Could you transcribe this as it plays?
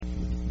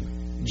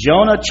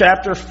Jonah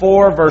chapter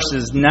 4,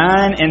 verses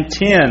 9 and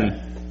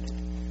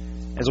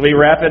 10, as we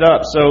wrap it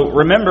up. So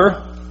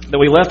remember that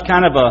we left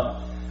kind of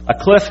a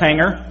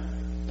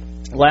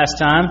cliffhanger last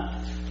time.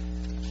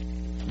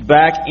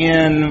 Back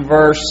in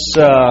verse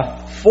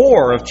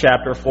 4 of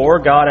chapter 4,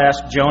 God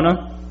asked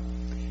Jonah,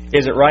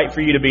 is it right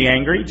for you to be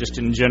angry, just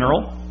in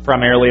general,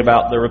 primarily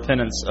about the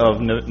repentance of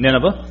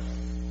Nineveh?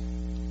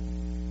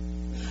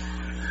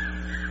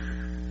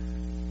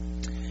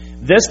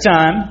 This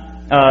time,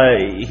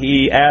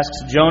 he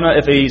asks Jonah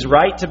if he's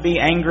right to be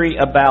angry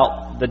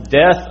about the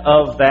death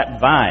of that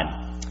vine.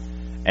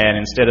 And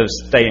instead of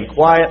staying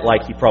quiet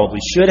like he probably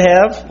should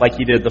have, like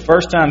he did the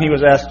first time he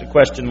was asked a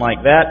question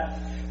like that,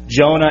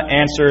 Jonah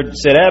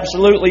said,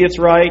 absolutely, it's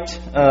right,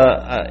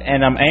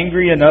 and I'm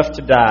angry enough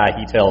to die,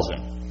 he tells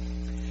him.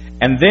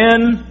 And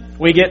then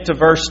we get to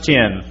verse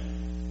 10.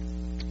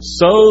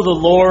 So the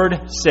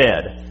Lord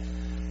said.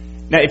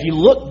 Now, if you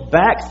look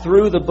back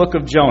through the book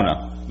of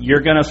Jonah,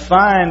 you're going to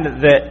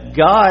find that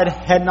God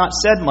had not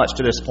said much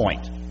to this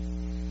point.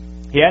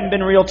 He hadn't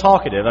been real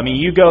talkative. I mean,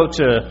 you go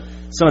to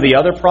some of the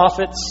other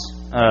prophets,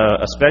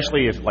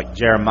 especially like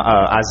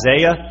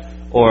Isaiah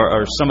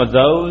or some of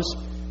those,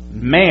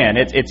 man,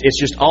 it's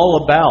just all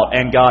about,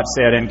 and God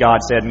said, and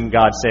God said, and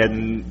God said,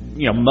 and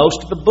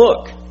most of the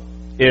book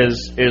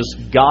is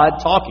God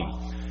talking.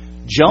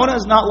 Jonah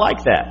is not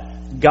like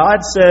that.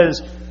 God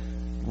says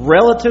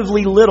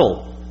relatively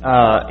little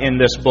in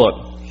this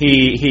book.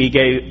 He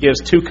gives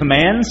two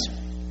commands.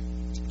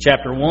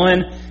 Chapter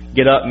 1,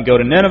 get up and go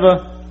to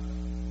Nineveh.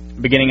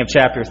 Beginning of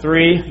chapter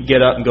 3,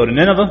 get up and go to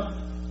Nineveh.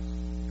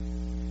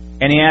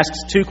 And he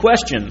asks two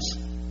questions.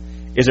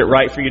 Is it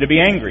right for you to be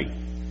angry?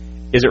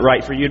 Is it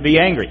right for you to be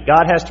angry?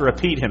 God has to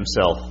repeat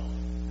himself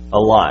a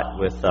lot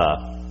with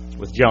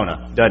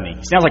Jonah, doesn't he?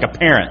 He sounds like a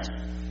parent.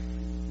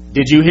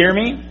 Did you hear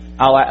me?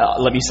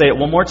 Let me say it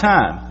one more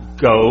time.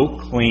 Go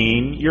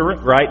clean your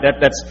room. Right?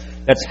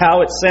 That's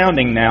how it's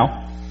sounding now.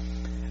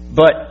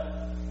 But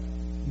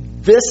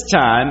this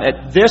time,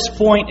 at this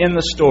point in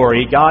the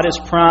story, God is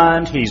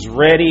primed. He's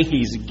ready.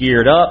 He's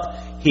geared up.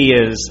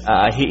 He's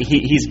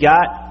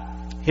got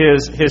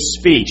his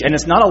speech, and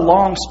it's not a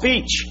long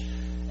speech.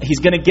 He's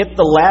going to get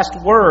the last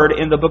word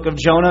in the book of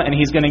Jonah, and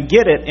he's going to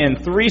get it in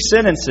 3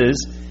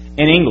 sentences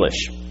in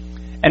English.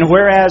 And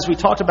whereas we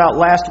talked about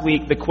last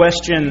week the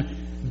question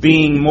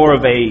being more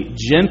of a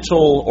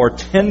gentle or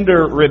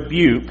tender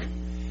rebuke,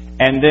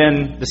 and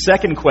then the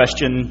second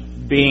question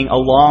being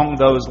along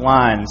those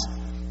lines,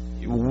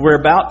 we're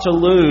about to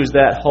lose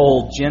that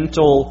whole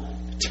gentle,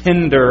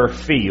 tender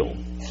feel.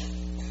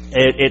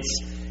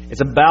 It's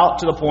about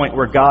to the point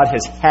where God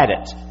has had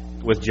it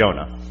with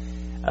Jonah.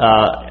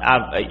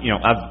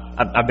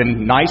 I've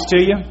been nice to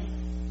you.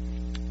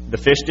 The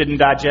fish didn't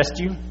digest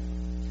you.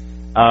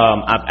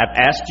 I've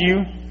asked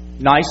you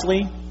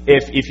nicely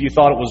if you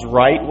thought it was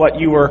right,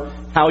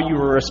 how you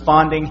were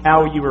responding,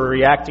 how you were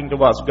reacting to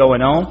what's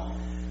going on.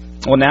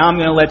 Well, now I'm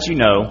going to let you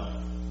know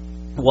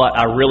what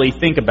I really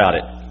think about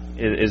it,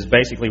 is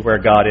basically where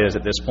God is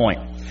at this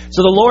point.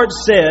 So the Lord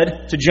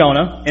said to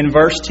Jonah in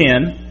verse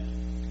 10,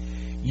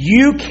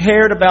 you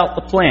cared about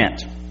the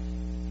plant.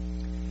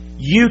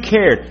 You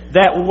cared.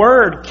 That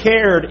word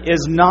cared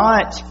is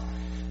not,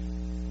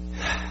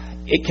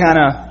 it kind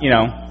of,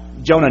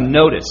 Jonah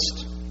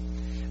noticed.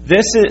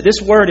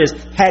 This word is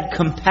had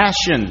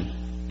compassion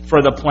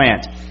for the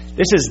plant.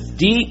 This is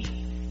deep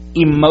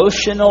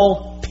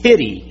emotional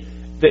pity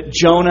that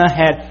Jonah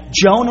had.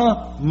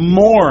 Jonah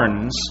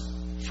mourns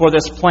for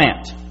this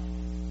plant.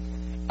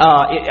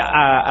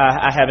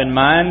 I have in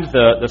mind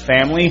the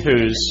family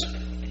whose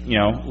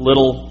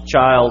little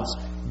child's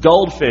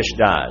goldfish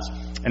dies.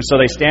 And so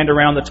they stand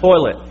around the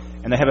toilet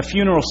and they have a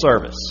funeral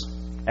service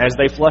as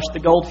they flush the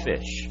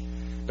goldfish,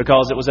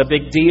 because it was a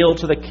big deal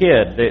to the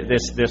kid.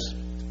 This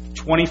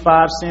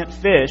 25-cent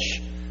fish,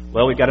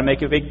 well, we've got to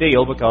make a big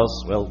deal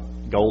because, well,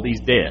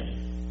 Goldie's dead.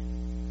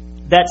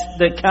 That's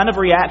the kind of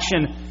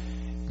reaction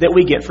that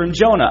we get from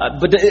Jonah.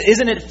 But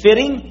isn't it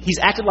fitting? He's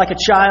acted like a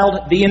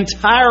child the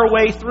entire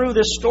way through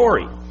this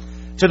story,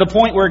 to the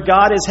point where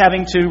God is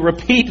having to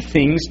repeat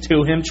things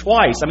to him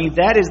twice. I mean,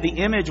 that is the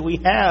image we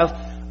have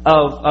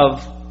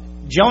of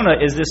Jonah,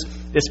 is this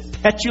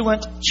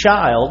petulant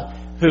child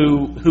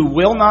who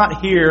will not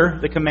hear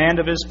the command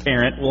of his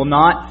parent, will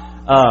not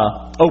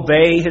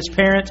obey his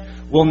parent,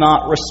 will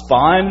not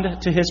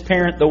respond to his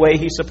parent the way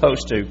he's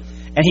supposed to.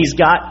 And he's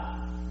got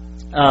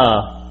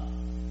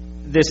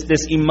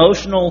this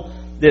emotional,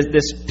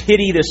 this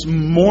pity, this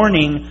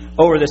mourning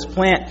over this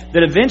plant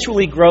that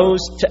eventually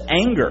grows to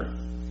anger.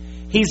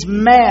 He's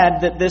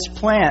mad that this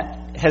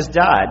plant has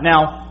died.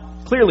 Now,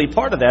 clearly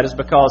part of that is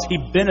because he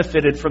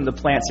benefited from the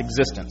plant's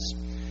existence.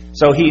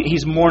 So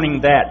he's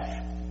mourning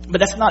that. But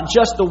that's not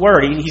just the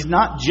word. He's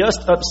not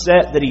just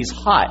upset that he's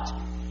hot.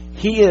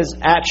 He is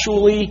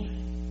actually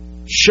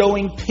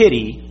showing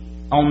pity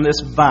on this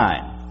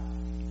vine.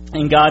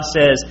 And God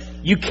says,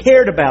 you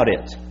cared about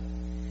it.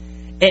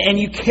 And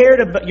you cared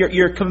about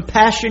your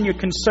compassion, your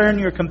concern,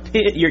 your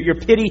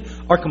pity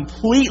are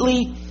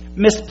completely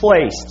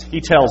misplaced,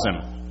 he tells him.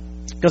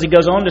 Because he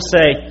goes on to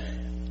say,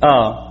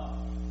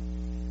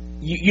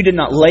 You did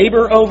not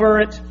labor over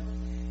it.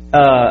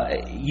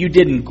 You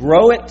didn't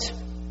grow it.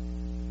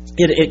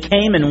 It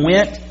came and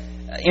went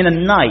in a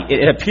night.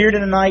 It appeared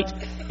in a night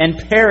and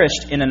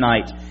perished in a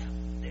night.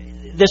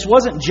 This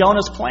wasn't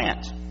Jonah's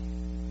plant.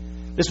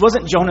 This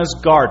wasn't Jonah's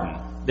garden.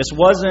 This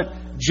wasn't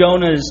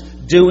Jonah's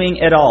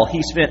doing at all.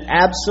 He spent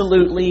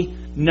absolutely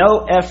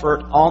no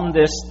effort on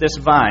this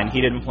vine.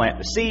 He didn't plant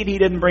the seed. He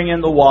didn't bring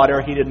in the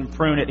water. He didn't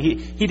prune it.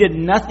 He did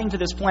nothing to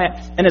this plant.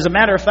 And as a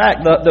matter of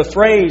fact, the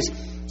phrase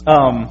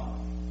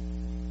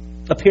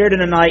appeared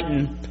in a night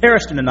and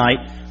perished in a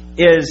night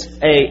is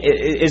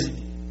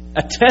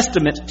a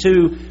testament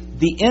to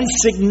the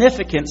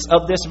insignificance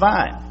of this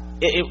vine.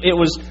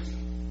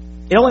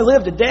 It only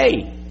lived a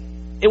day.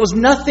 It was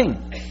nothing.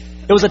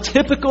 It was a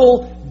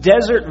typical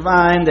desert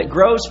vine that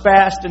grows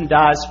fast and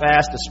dies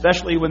fast,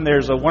 especially when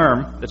there's a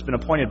worm that's been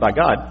appointed by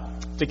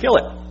God to kill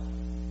it.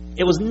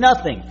 It was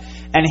nothing.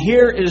 And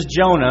here is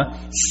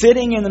Jonah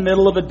sitting in the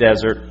middle of a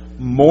desert,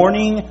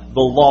 mourning the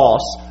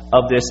loss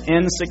of this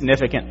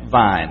insignificant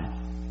vine.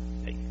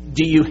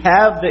 Do you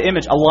have the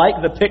image? I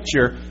like the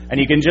picture, and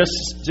you can just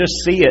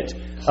see it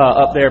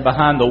up there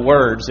behind the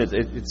words.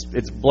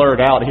 It's blurred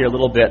out here a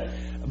little bit.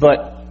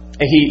 But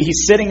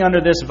he's sitting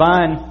under this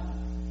vine,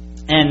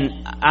 and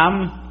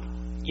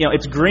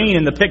it's green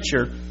in the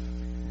picture,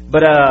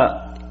 but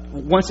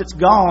once it's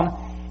gone,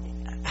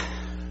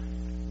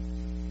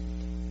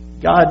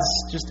 God's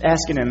just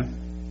asking him,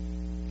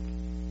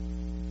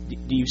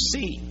 do you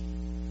see?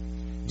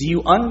 Do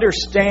you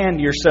understand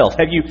yourself?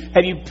 Have you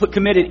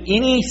committed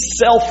any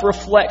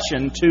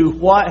self-reflection to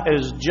what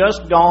has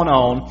just gone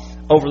on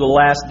over the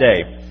last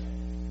day?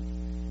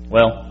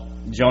 Well,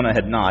 Jonah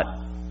had not,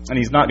 and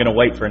he's not going to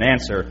wait for an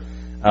answer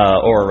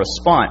or a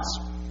response.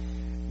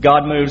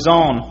 God moves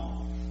on.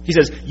 He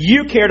says,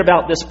 you cared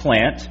about this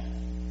plant.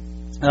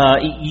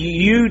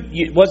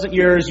 It wasn't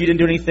yours. You didn't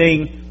do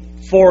anything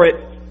for it,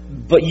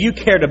 but you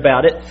cared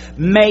about it.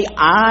 May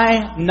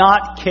I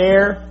not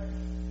care?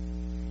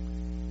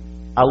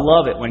 I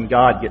love it when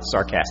God gets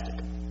sarcastic.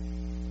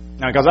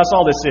 Now, because that's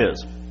all this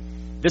is.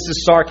 This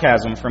is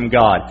sarcasm from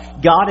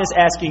God. God is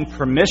asking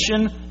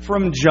permission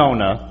from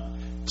Jonah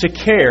to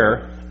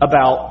care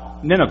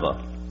about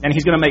Nineveh. And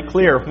he's going to make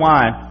clear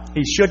why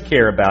he should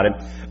care about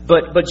it.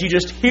 But you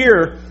just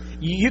hear,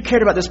 you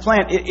cared about this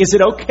plant. Is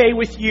it okay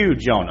with you,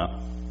 Jonah?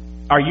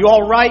 Are you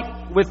all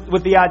right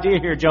with the idea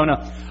here,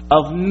 Jonah,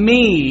 of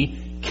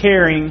me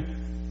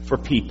caring for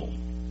people?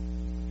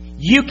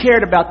 You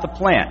cared about the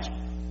plant.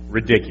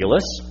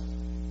 Ridiculous.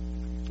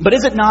 But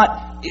is it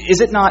not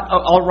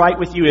all right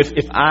with you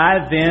if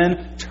I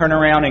then turn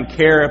around and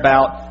care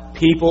about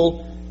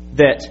people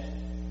that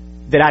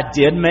I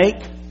did make,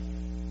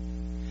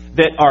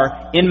 that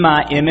are in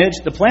my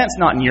image? The plant's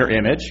not in your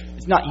image.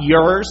 It's not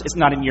yours. It's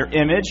not in your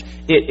image.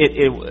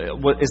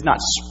 It is not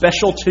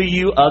special to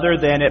you other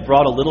than it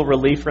brought a little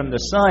relief from the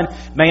sun.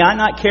 May I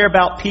not care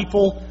about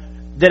people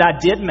that I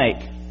did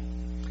make,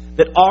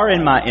 that are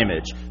in my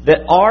image,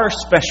 that are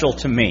special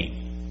to me,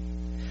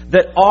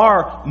 that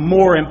are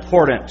more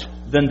important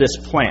than this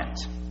plant?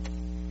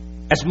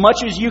 As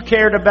much as you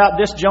cared about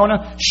this,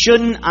 Jonah,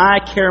 shouldn't I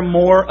care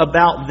more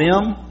about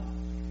them?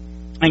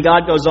 And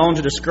God goes on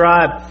to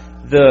describe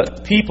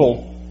the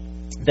people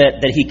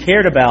that he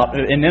cared about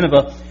in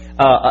Nineveh,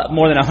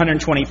 more than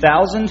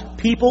 120,000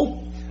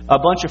 people, a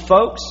bunch of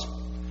folks.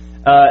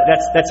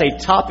 That's a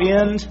top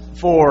end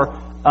for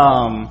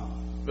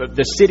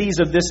the cities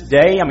of this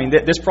day. I mean,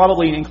 this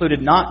probably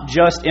included not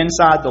just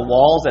inside the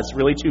walls. That's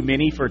really too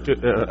many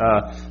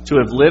to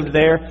have lived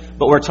there.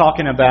 But we're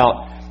talking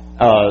about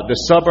the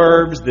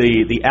suburbs,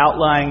 the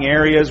outlying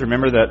areas.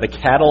 Remember, the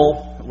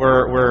cattle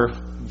were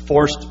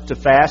forced to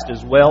fast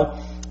as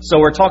well. So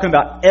we're talking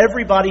about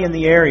everybody in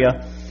the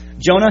area.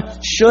 Jonah,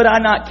 should I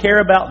not care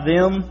about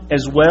them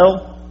as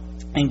well?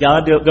 And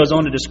God goes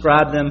on to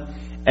describe them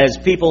as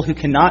people who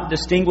cannot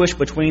distinguish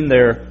between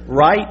their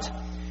right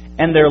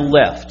and their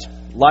left.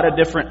 A lot of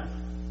different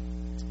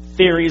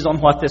theories on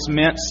what this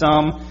meant.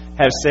 Some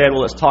have said,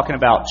 well, it's talking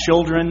about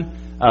children.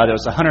 There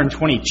was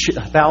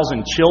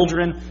 120,000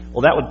 children.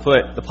 Well, that would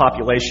put the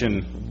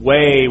population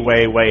way,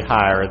 way, way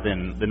higher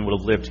than would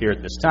have lived here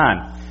at this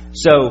time.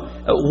 So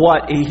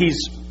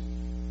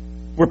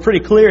we're pretty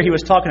clear he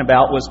was talking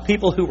about was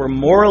people who were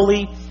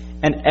morally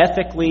and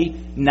ethically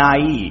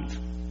naive.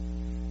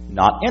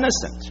 Not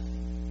innocent,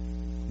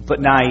 but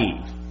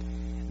naive.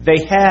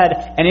 They had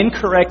an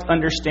incorrect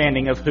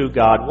understanding of who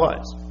God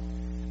was.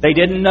 They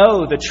didn't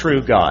know the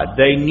true God.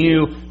 They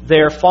knew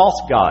their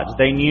false gods.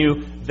 They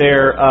knew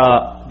their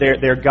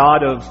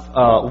God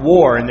of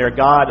war and their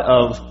God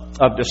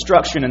of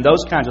destruction and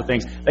those kinds of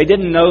things. They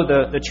didn't know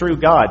the true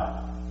God.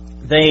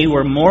 They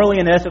were morally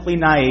and ethically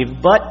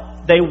naive,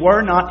 but they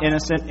were not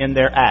innocent in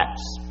their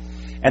acts.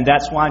 And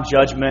that's why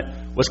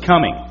judgment was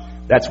coming.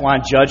 That's why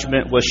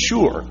judgment was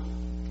sure,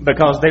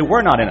 because they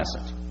were not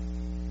innocent.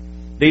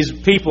 These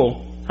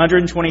people,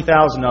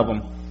 120,000 of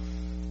them,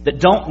 that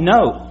don't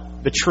know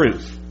the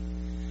truth,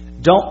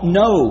 don't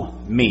know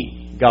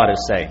me, God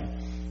is saying.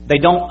 They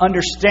don't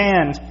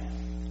understand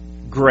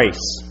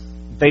grace.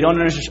 They don't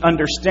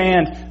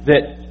understand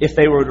that if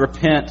they would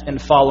repent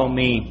and follow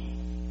me,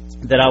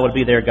 that I would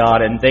be their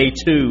God, and they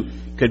too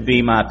could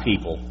be my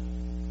people.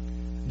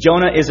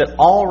 Jonah, is it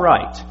all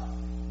right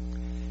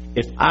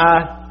if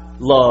I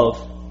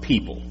love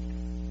people?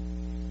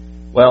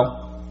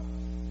 Well,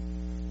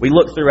 we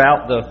look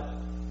throughout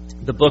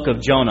the book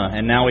of Jonah,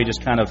 and now we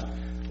just kind of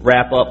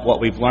wrap up what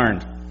we've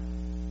learned.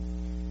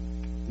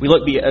 We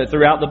look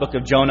throughout the book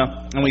of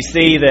Jonah, and we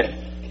see that,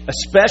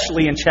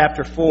 especially in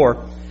chapter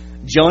 4,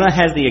 Jonah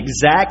has the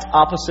exact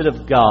opposite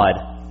of God,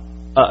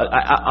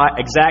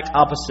 exact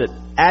opposite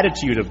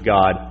attitude of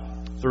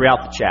God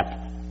throughout the chapter.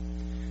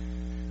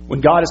 When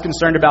God is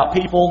concerned about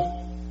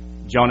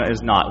people, Jonah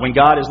is not. When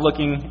God is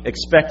looking,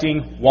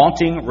 expecting,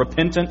 wanting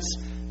repentance,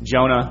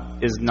 Jonah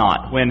is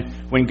not.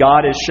 When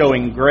God is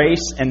showing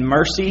grace and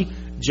mercy,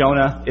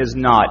 Jonah is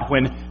not.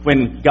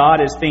 When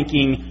God is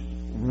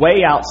thinking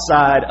way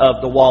outside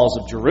of the walls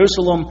of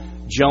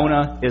Jerusalem,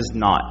 Jonah is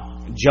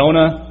not.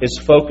 Jonah is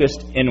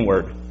focused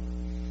inward.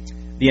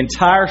 The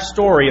entire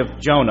story of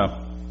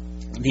Jonah,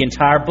 the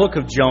entire book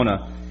of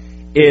Jonah,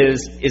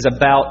 is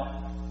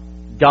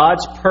about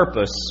God's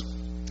purpose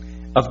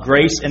of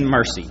grace and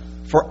mercy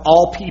for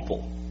all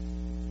people.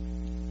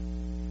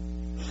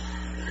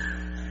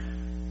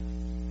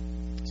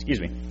 Excuse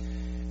me.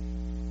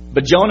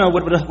 But Jonah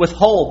would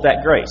withhold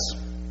that grace.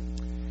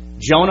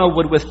 Jonah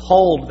would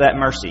withhold that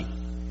mercy.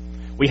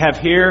 We have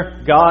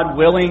here God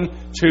willing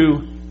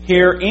to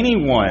hear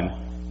anyone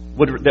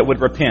that would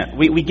repent.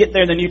 We get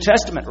there in the New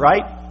Testament,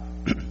 right?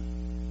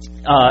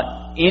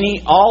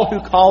 All who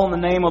call on the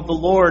name of the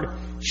Lord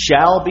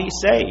shall be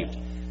saved.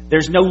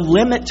 There's no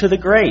limit to the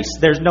grace.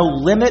 There's no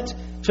limit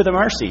to the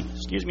mercy.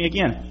 Excuse me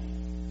again.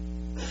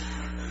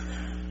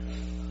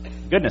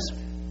 Goodness.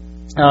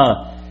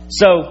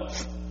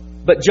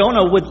 But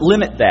Jonah would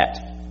limit that.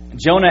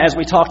 Jonah, as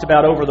we talked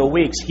about over the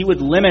weeks, he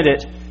would limit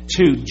it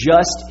to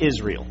just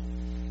Israel.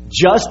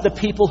 Just the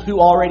people who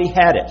already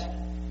had it.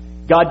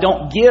 God,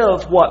 don't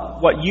give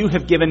what you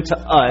have given to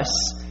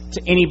us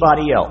to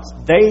anybody else.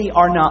 They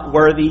are not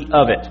worthy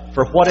of it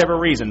for whatever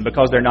reason.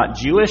 Because they're not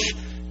Jewish,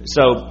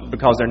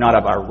 because they're not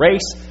of our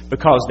race,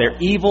 because they're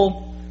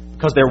evil,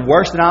 because they're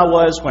worse than I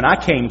was when I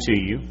came to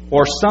you,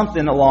 or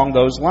something along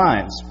those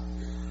lines.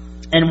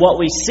 And what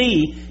we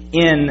see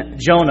in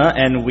Jonah,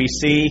 and we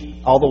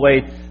see all the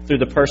way through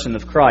the person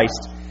of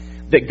Christ,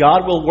 that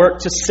God will work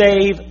to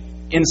save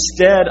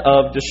instead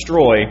of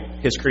destroy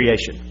His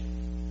creation.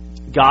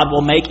 God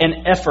will make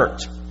an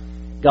effort.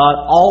 God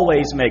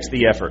always makes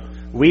the effort.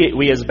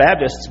 We as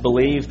Baptists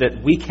believe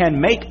that we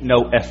can make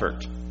no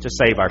effort to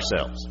save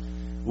ourselves.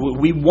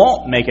 We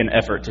won't make an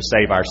effort to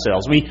save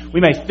ourselves. We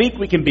may think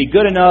we can be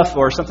good enough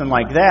or something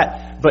like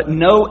that, but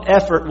no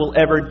effort will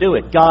ever do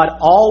it. God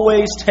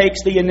always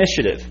takes the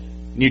initiative.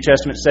 New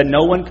Testament said,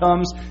 no one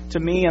comes to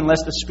me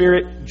unless the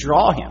Spirit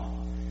draw him.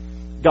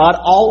 God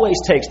always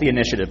takes the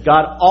initiative.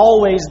 God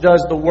always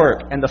does the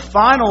work. And the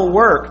final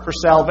work for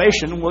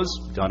salvation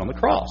was done on the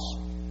cross.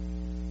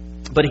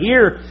 But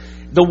here,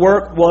 the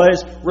work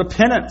was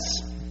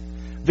repentance.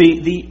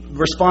 The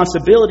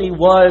responsibility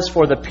was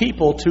for the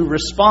people to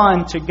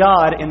respond to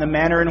God in the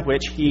manner in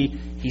which He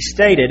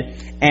stated.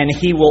 And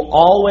He will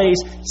always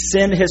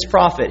send His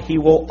prophet. He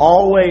will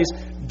always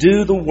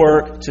do the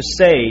work to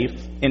save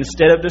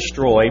instead of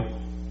destroy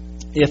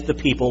if the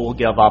people will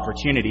give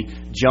opportunity.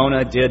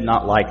 Jonah did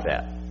not like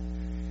that.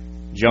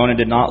 Jonah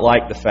did not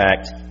like the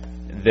fact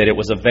that it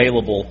was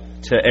available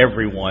to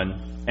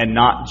everyone and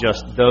not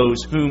just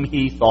those whom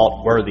he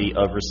thought worthy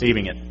of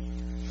receiving it.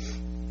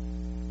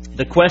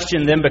 The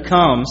question then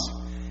becomes,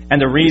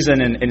 and the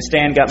reason, and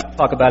Stan got to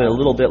talk about it a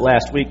little bit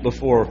last week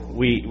before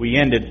we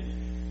ended,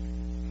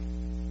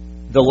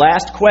 the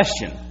last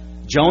question.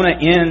 Jonah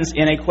ends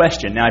in a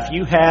question. Now, if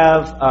you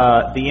have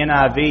the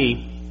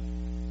NIV,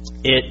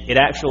 it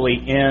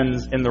actually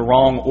ends in the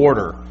wrong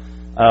order.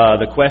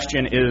 The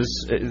question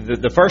is,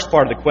 the first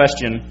part of the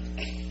question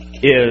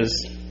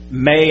is,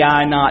 may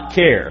I not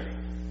care?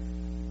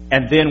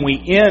 And then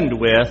we end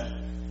with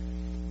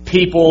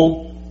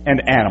people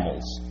and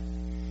animals.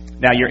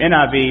 Now, your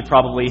NIV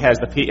probably has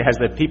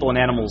the people and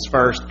animals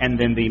first, and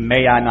then the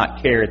may I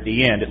not care at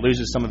the end. It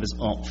loses some of its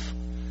oomph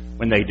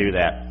when they do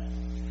that.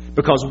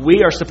 Because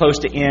we are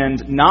supposed to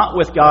end not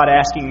with God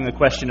asking the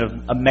question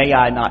of may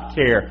I not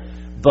care,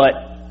 but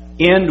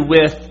end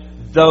with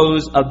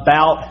those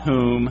about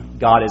whom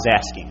God is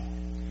asking.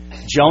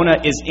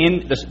 Jonah is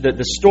in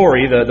the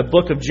story, the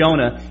book of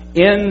Jonah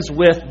ends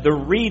with the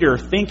reader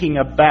thinking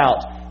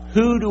about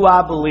who do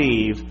I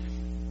believe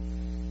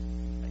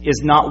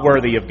is not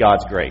worthy of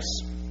God's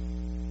grace?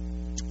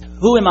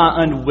 Who am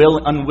I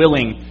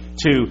unwilling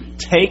to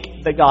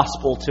take the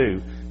gospel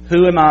to?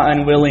 Who am I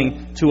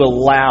unwilling to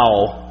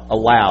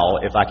allow,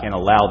 if I can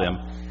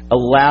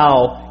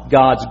allow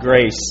God's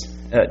grace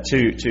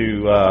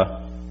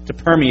to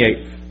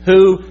permeate?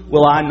 Who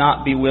will I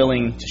not be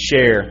willing to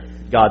share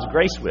God's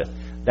grace with?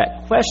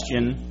 That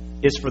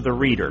question is for the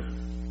reader.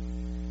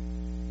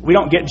 We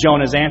don't get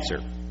Jonah's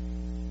answer.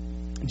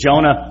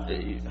 Jonah,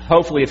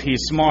 hopefully if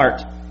he's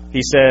smart,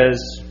 he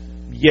says,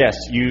 yes,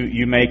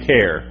 you may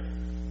care.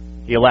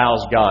 He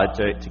allows God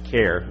to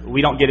care.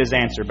 We don't get his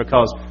answer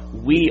because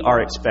we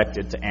are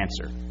expected to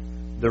answer.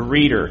 The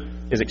reader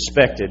is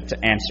expected to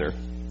answer.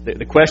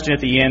 The question at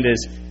the end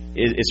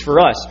is for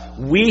us.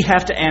 We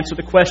have to answer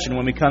the question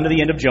when we come to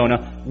the end of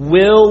Jonah.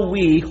 Will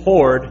we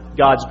hoard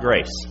God's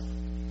grace?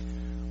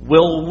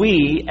 Will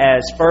we,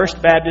 as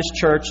First Baptist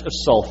Church of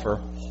Sulphur,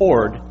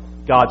 hoard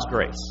God's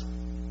grace?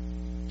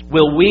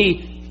 Will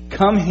we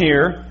come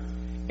here,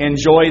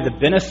 enjoy the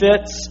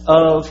benefits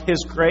of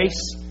His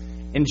grace,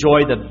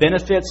 enjoy the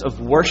benefits of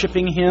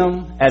worshiping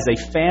Him as a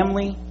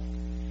family,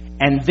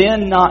 and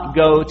then not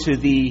go to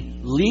the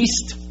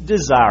least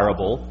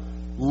desirable,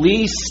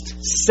 least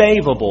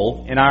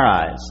savable in our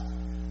eyes,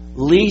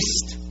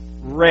 least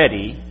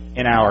ready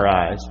in our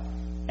eyes,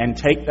 and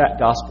take that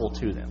gospel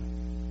to them?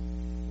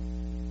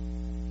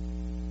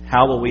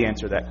 How will we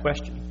answer that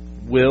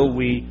question? Will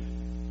we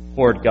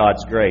hoard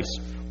God's grace?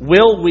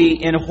 Will we,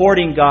 in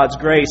hoarding God's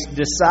grace,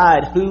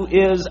 decide who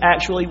is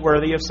actually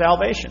worthy of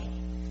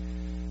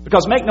salvation?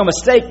 Because make no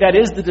mistake, that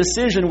is the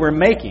decision we're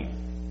making.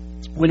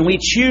 When we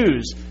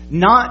choose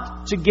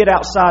not to get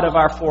outside of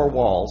our four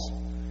walls,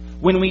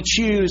 when we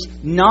choose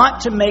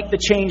not to make the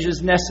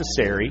changes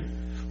necessary,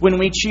 when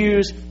we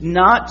choose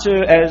not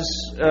to,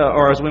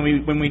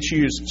 when we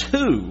choose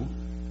to,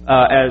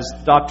 as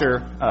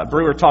Dr.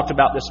 Brewer talked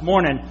about this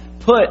morning,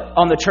 put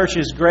on the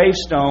church's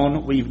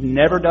gravestone, we've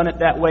never done it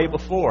that way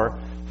before.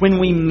 When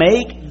we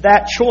make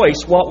that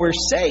choice, what we're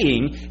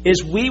saying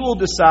is we will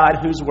decide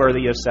who's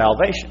worthy of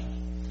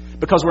salvation.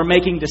 Because we're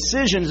making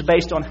decisions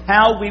based on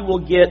how we will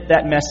get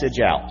that message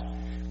out.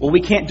 Well,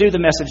 we can't do the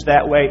message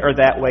that way or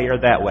that way or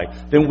that way.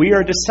 Then we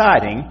are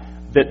deciding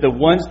that the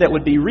ones that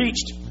would be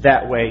reached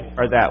that way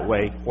or that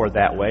way or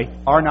that way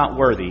are not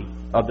worthy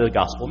of the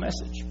gospel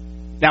message.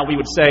 Now, we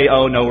would say,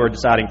 oh, no, we're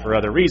deciding for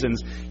other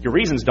reasons. Your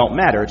reasons don't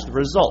matter. It's the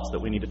results that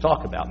we need to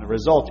talk about. And the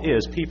result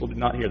is people do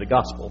not hear the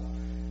gospel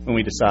when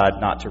we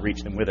decide not to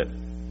reach them with it.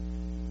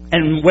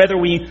 And whether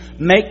we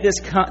make this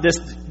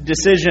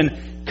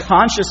decision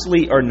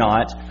consciously or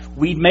not,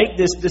 we make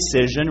this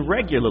decision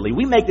regularly.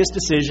 We make this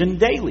decision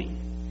daily.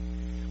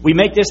 We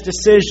make this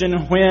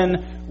decision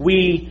when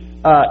we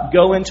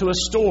go into a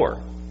store,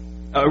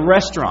 a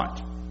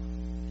restaurant,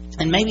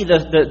 and maybe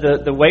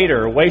the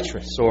waiter or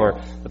waitress or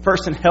the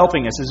person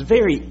helping us is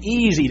very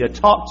easy to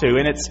talk to,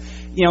 and it's,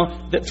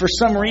 that for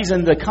some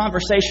reason the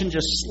conversation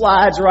just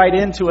slides right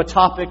into a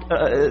topic,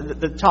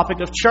 the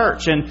topic of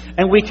church,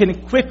 and we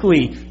can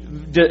quickly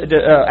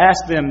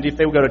ask them if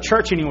they will go to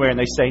church anywhere, and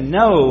they say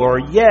no or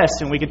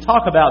yes, and we can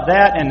talk about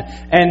that,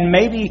 and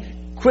maybe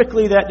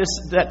quickly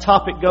that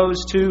topic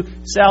goes to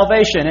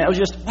salvation. And it was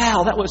just,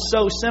 wow, that was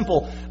so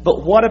simple.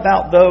 But what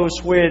about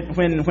those when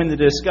the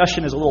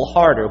discussion is a little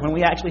harder, when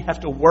we actually have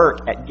to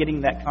work at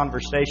getting that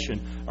conversation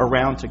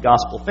around to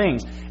gospel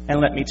things? And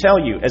let me tell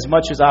you, as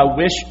much as I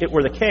wish it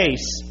were the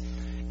case,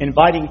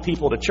 inviting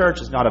people to church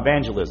is not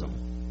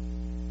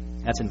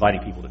evangelism. That's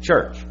inviting people to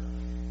church.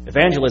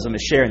 Evangelism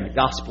is sharing the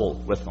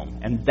gospel with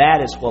them. And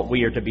that is what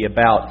we are to be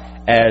about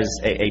as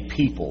a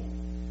people.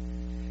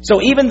 So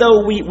even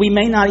though we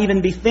may not even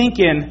be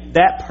thinking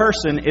that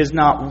person is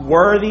not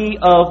worthy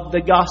of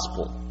the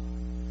gospel,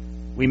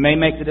 we may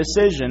make the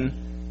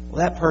decision,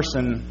 well, that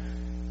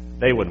person,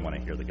 they wouldn't want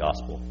to hear the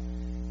gospel.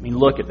 I mean,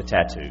 look at the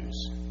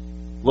tattoos.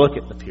 Look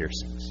at the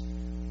piercings.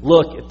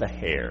 Look at the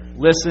hair.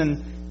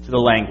 Listen to the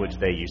language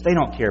they use. They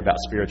don't care about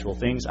spiritual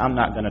things. I'm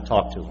not going to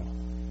talk to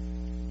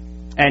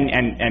them. And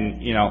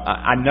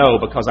I know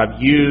because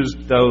I've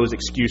used those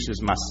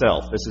excuses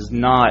myself. This is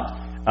not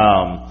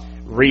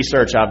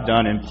research I've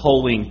done in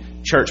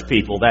polling church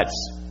people. That's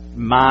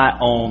my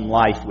own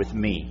life with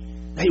me.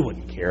 They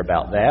wouldn't care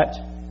about that.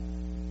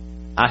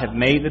 I have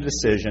made the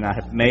decision. I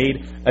have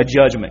made a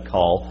judgment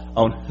call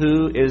on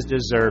who is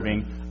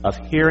deserving of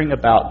hearing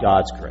about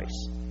God's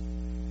grace.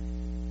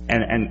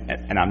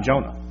 And I'm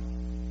Jonah.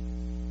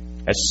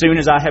 As soon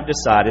as I have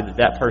decided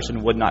that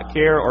person would not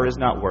care or is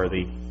not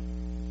worthy,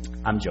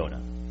 I'm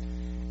Jonah.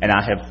 And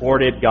I have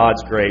hoarded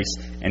God's grace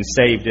and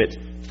saved it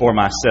for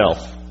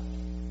myself.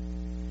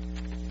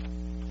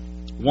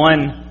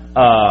 One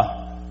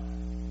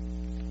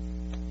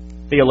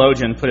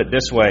theologian put it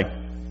this way.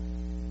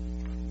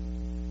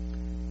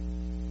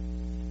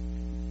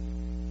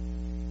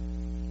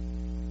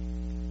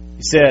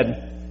 He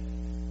said,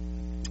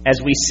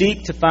 as we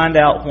seek to find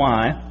out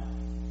why...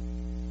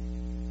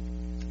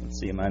 Let's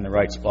see, am I in the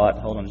right spot?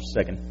 Hold on just a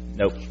second.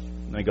 Nope.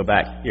 Let me go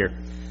back. Here.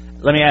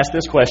 Let me ask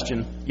this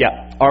question.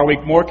 Yeah. Are we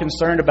more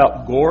concerned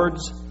about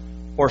gourds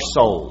or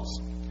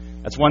souls?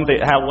 That's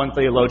how one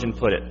theologian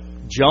put it.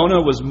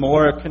 Jonah was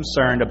more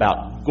concerned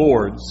about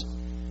gourds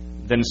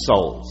than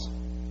souls.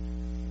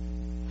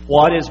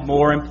 What is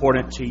more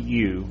important to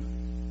you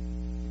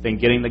than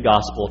getting the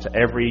gospel to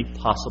every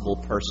possible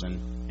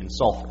person in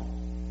Sulphur?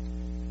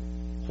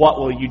 What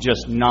will you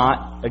just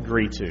not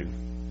agree to?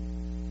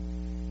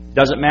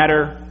 Doesn't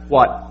matter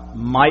what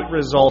might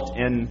result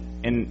in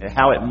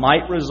how it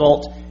might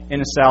result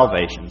in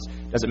salvations.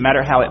 Doesn't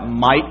matter how it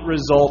might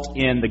result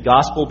in the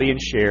gospel being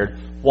shared.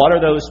 What are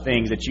those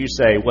things that you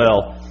say,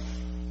 well,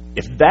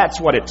 if that's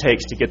what it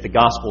takes to get the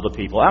gospel to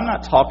people, I'm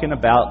not talking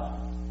about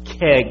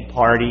keg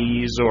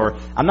parties, or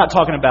I'm not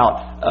talking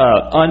about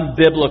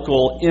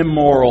unbiblical,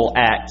 immoral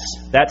acts.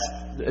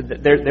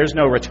 There's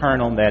no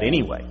return on that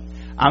anyway.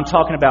 I'm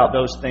talking about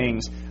those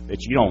things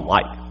that you don't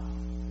like.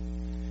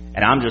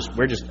 And I'm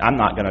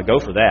not going to go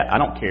for that. I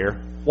don't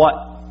care what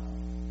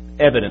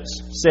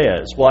evidence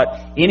says, what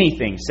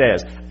anything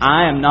says.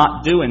 I am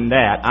not doing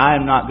that. I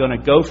am not going to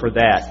go for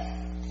that.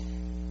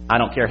 I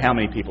don't care how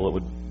many people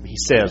he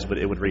says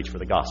it would reach for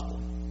the gospel.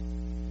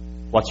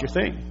 What's your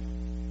thing?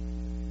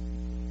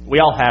 We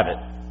all have it.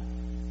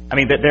 I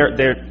mean,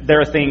 there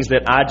are things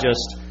that I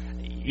just,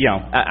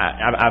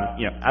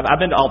 I've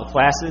been to all the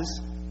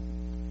classes.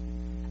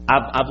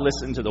 I've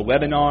listened to the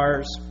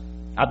webinars.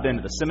 I've been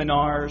to the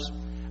seminars.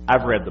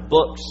 I've read the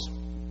books.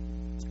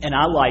 And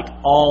I like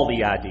all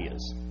the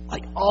ideas.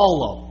 Like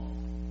all of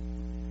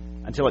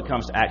them. Until it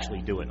comes to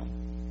actually doing them.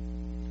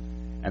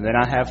 And then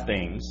I have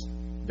things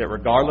that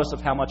regardless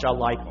of how much I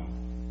like them,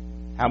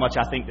 how much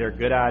I think they're a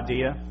good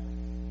idea,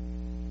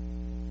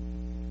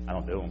 I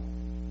don't do them.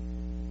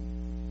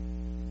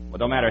 Well, it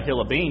don't matter a hill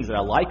of beans that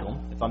I like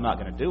them if I'm not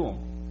going to do them.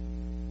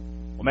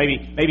 Well,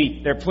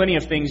 maybe there are plenty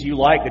of things you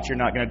like that you're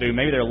not going to do.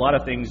 Maybe there are a lot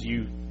of things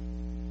you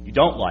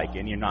don't like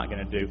and you're not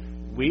going to do.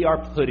 We are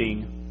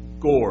putting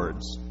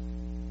gourds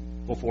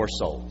before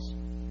souls.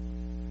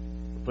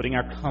 We're putting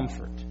our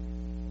comfort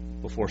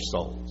before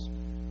souls.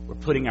 We're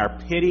putting our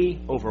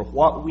pity over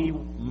what we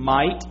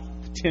might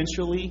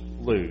potentially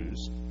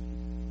lose,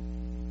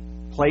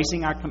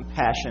 placing our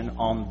compassion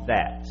on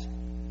that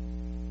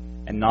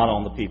and not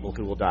on the people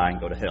who will die and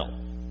go to hell.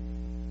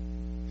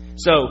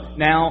 So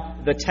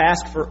now the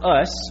task for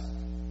us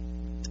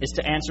is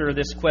to answer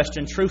this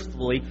question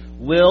truthfully.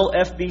 Will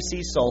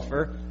FBC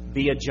Sulphur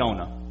be a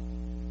Jonah?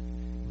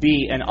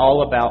 Be an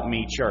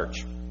all-about-me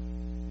church?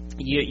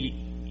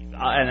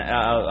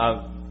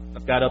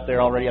 I've got up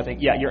there already, I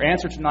think. Yeah, your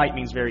answer tonight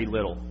means very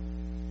little.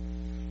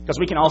 Because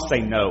we can all say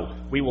no.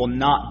 We will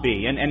not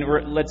be. And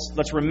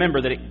let's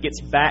remember that it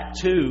gets back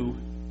to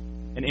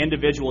an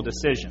individual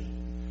decision.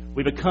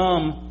 We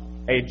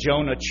become a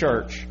Jonah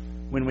church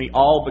when we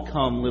all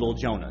become little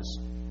Jonahs.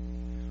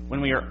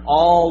 When we are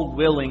all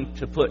willing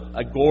to put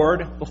a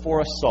gourd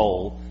before a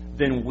soul,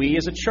 then we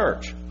as a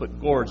church put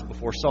gourds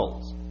before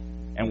souls.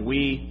 And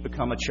we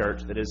become a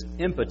church that is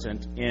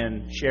impotent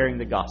in sharing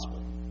the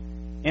gospel.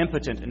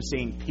 Impotent in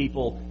seeing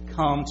people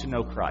come to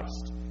know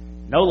Christ.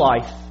 No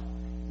life,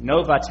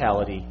 no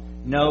vitality,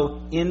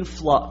 no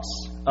influx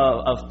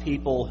of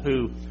people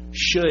who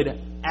should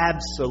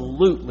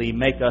absolutely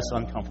make us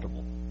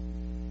uncomfortable.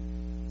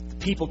 The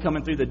people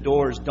coming through the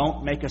doors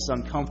don't make us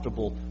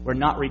uncomfortable. We're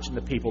not reaching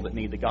the people that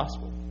need the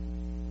gospel.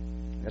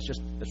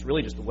 That's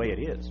really just the way it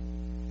is.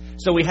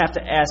 So we have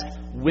to ask,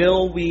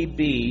 will we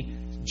be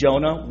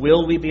Jonah?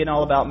 Will we be an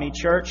all-about-me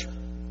church?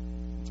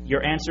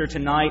 Your answer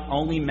tonight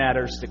only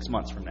matters 6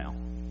 months from now.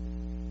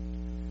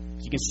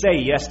 You can say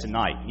yes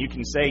tonight. You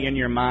can say in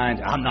your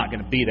mind, I'm not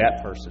going to be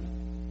that person.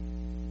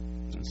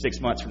 And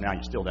 6 months from now,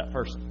 you're still that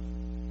person.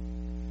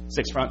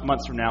 6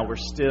 months from now, we're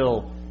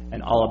still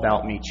an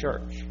all-about-me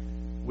church.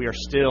 We are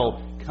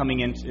still coming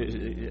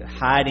into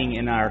hiding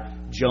in our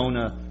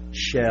Jonah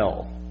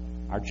shell,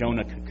 our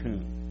Jonah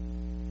cocoon.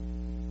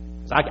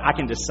 I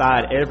can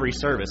decide every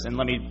service, and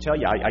let me tell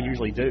you, I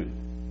usually do.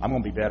 I'm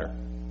going to be better.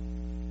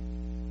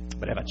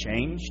 But have I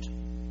changed?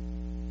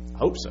 I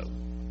hope so.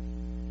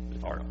 But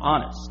if I'm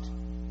honest,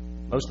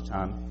 most of the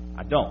time,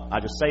 I don't. I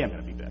just say I'm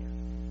going to be better.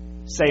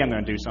 Say I'm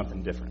going to do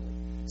something differently.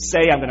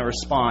 Say I'm going to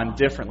respond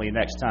differently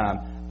next time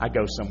I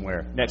go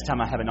somewhere. Next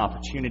time I have an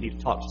opportunity to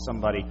talk to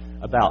somebody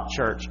about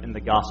church and the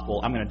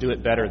gospel, I'm going to do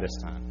it better this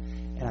time.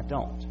 And I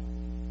don't.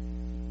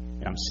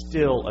 And I'm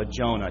still a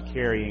Jonah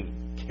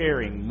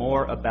caring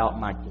more about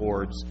my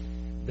gourds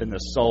than the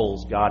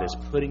souls God is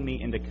putting me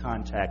into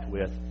contact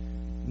with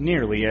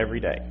nearly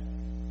every day.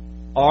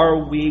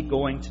 Are we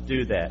going to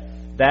do that?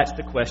 That's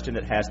the question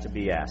that has to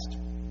be asked.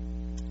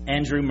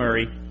 Andrew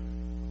Murray,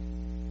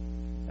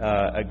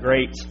 a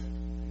great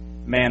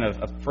man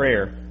of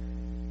prayer,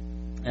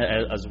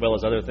 as well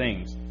as other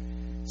things,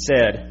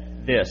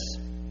 said this: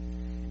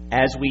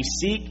 as we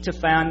seek to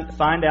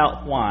find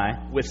out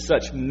why, with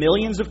such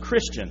millions of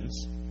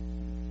Christians,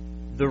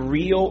 the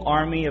real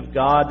army of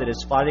God that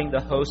is fighting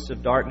the hosts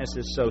of darkness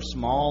is so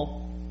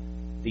small,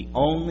 the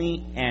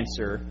only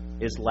answer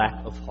is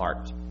lack of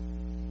heart.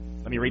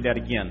 Let me read that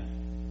again.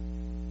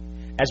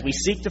 As we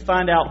seek to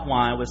find out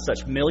why, with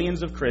such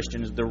millions of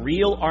Christians, the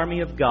real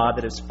army of God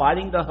that is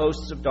fighting the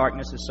hosts of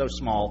darkness is so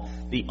small,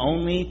 the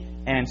only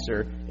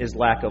answer is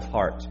lack of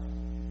heart.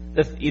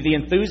 The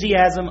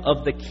enthusiasm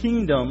of the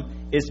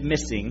kingdom is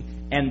missing,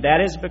 and that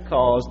is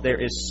because there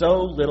is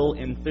so little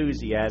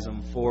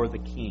enthusiasm for the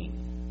King.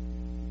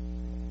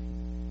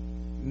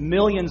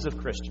 Millions of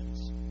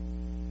Christians.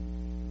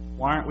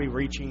 Why aren't we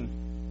reaching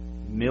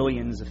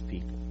millions of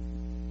people?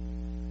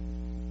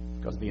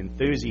 Because the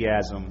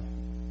enthusiasm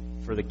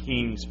for the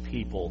King's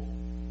people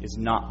is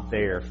not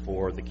there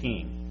for the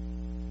King.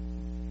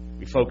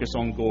 We focus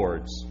on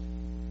gourds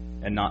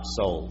and not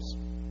souls.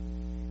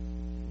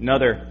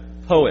 Another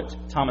poet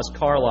Thomas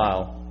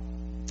Carlyle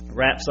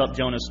wraps up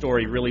Jonah's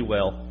story really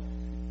well.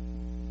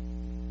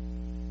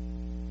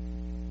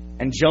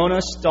 And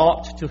Jonah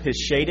stalked to his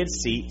shaded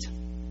seat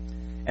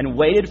and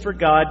waited for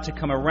God to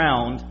come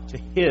around to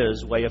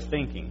his way of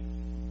thinking.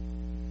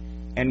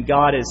 And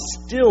God is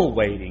still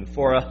waiting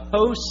for a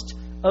host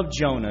of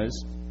Jonahs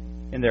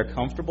in their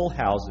comfortable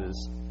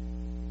houses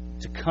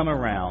to come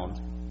around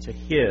to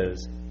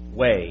his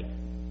way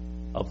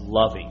of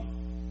loving.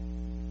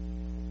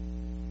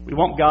 We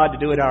want God to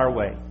do it our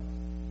way.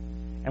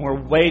 And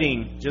we're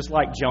waiting, just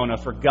like Jonah,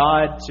 for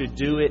God to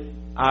do it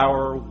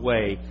our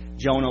way.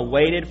 Jonah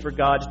waited for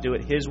God to do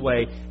it his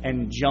way,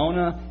 and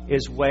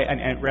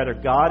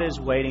God is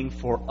waiting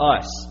for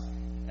us.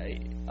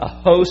 A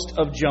host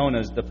of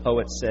Jonahs, the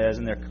poet says,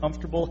 in their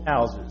comfortable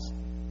houses.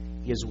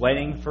 He is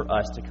waiting for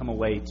us to come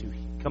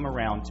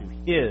around to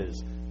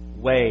his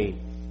way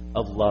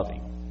of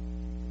loving.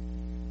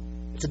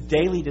 It's a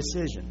daily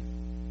decision.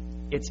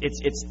 It's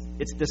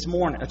this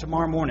morning,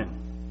 tomorrow morning,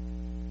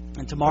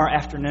 and tomorrow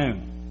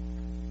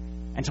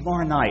afternoon, and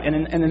tomorrow night,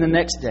 and then the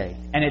next day.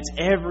 And it's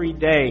every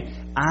day.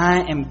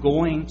 I am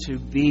going to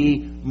be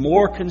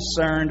more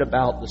concerned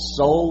about the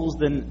souls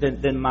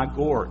than my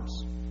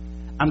gourds.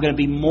 I'm going to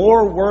be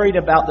more worried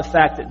about the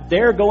fact that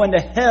they're going to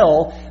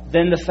hell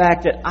than the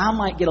fact that I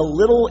might get a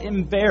little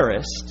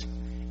embarrassed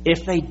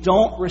if they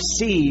don't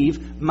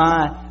receive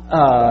my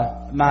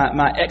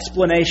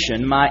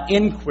explanation, my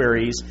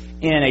inquiries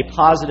in a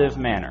positive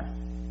manner.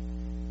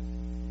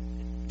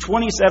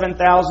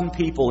 27,000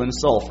 people in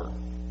Sulphur.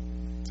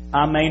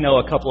 I may know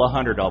a couple of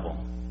hundred of them.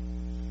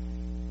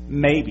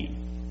 Maybe.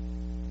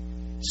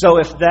 So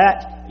if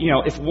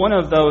one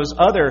of those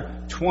other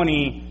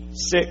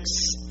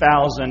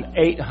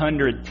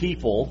 26,800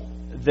 people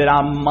that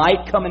I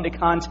might come into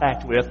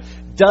contact with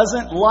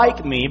doesn't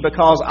like me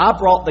because I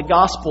brought the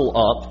gospel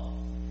up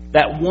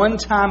that one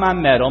time I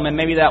met them, and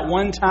maybe that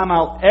one time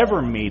I'll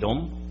ever meet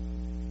them,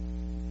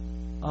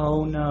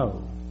 oh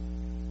no.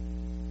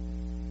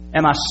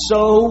 Am I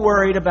so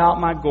worried about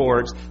my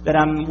gourds that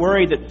I'm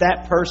worried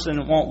that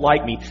person won't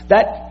like me?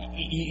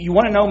 You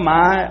want to know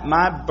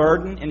my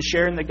burden in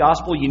sharing the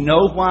gospel? You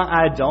know why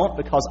I don't?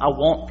 Because I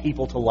want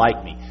people to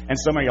like me. And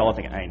some of y'all are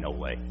thinking, ain't no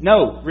way.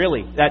 No,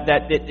 really,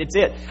 it's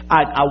it.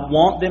 I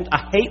want them.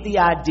 I hate the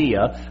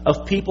idea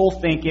of people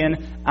thinking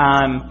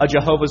I'm a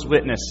Jehovah's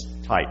Witness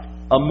type,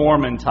 a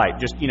Mormon type.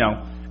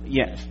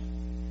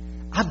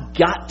 I've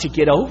got to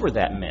get over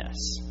that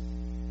mess.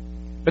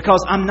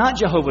 Because I'm not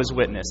Jehovah's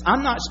Witness.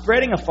 I'm not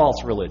spreading a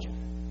false religion.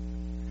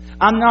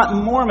 I'm not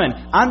Mormon.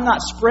 I'm not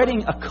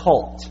spreading a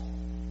cult.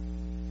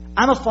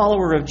 I'm a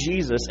follower of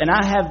Jesus, and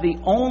I have the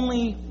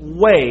only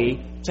way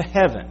to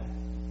heaven.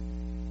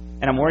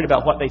 And I'm worried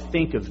about what they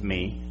think of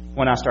me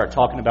when I start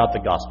talking about the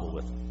gospel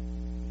with them.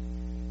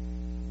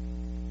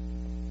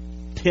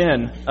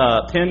 Penn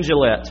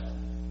Jillette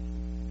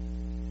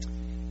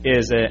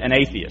is an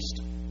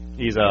atheist.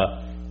 He's a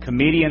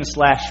comedian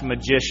 /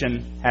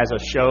 magician, has a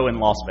show in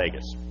Las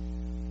Vegas.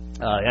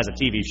 He has a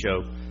TV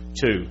show,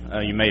 too.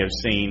 You may have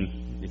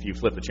seen, if you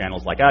flip the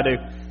channels like I do,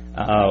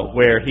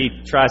 where he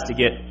tries to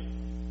get,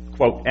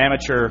 quote,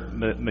 amateur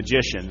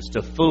magicians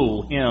to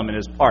fool him and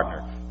his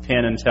partner,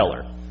 Penn and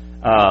Teller.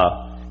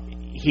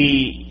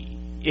 He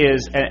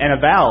is an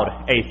avowed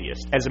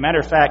atheist. As a matter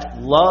of fact,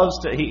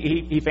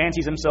 he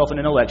fancies himself an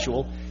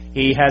intellectual.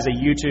 He has a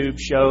YouTube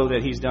show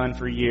that he's done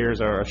for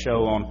years, or a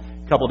show on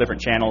a couple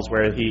different channels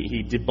where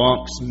he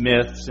debunks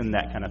myths and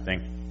that kind of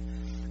thing.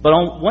 But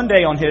one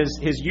day on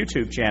his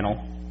YouTube channel,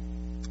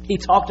 he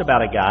talked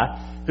about a guy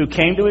who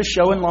came to his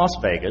show in Las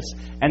Vegas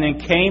and then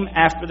came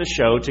after the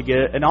show to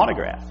get an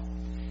autograph.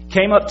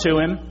 Came up to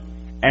him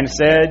and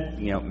said,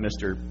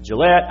 Mr.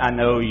 Jillette, I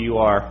know you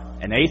are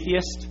an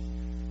atheist,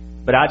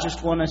 but I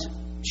just want to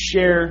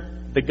share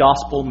the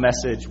gospel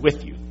message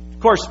with you. Of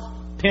course,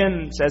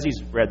 Penn says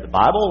he's read the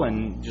Bible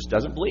and just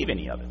doesn't believe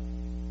any of it.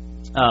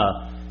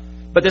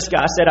 But this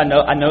guy said, I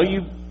know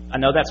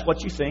that's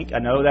what you think. I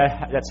know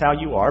that's how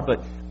you are,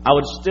 but I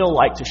would still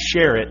like to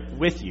share it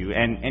with you.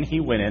 And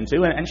he went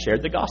into and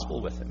shared the gospel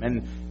with him.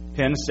 And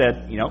Penn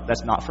said,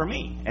 that's not for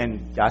me.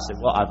 And guy said,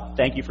 well, I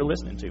thank you for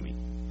listening to me.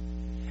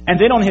 And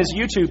then on his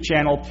YouTube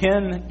channel,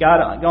 Penn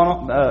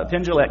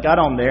Jillette got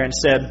on there and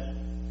said,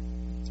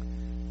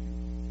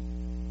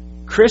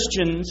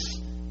 Christians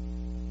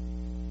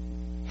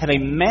have a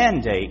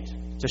mandate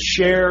to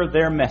share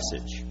their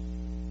message.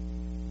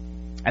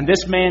 And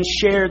this man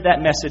shared that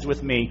message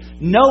with me,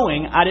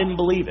 knowing I didn't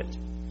believe it,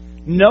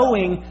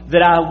 knowing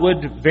that I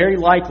would very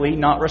likely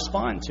not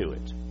respond to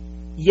it.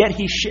 Yet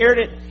he shared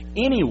it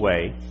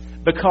anyway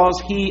because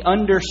he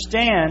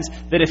understands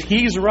that if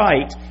he's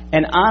right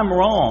and I'm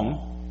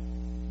wrong,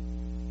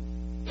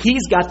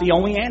 he's got the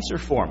only answer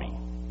for me.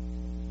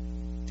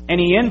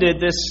 And he ended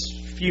this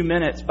few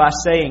minutes by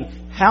saying,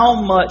 how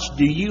much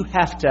do you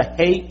have to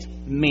hate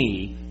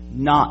me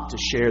not to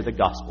share the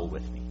gospel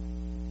with me?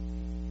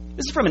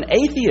 This is from an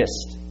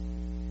atheist.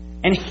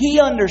 And he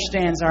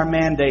understands our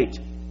mandate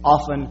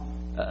often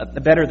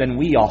better than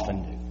we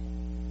often do.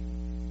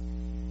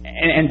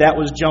 And that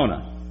was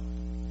Jonah.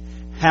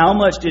 How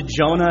much did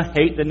Jonah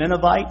hate the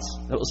Ninevites?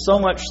 It was so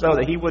much so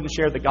that he wouldn't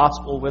share the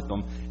gospel with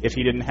them if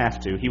he didn't have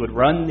to. He would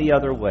run the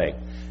other way.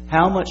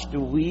 How much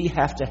do we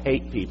have to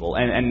hate people?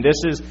 And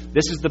this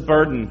is the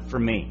burden for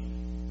me.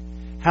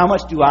 How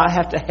much do I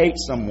have to hate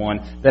someone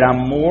that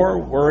I'm more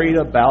worried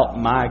about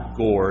my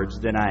gourds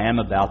than I am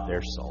about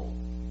their soul?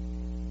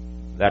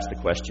 That's the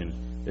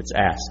question that's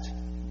asked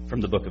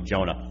from the book of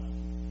Jonah.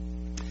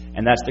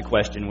 And that's the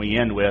question we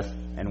end with,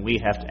 and we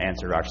have to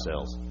answer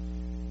ourselves.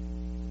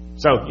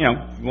 So, you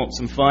want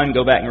some fun,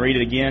 go back and read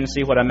it again,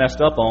 see what I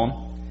messed up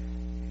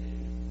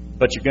on.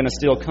 But you're going to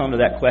still come to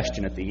that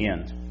question at the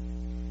end,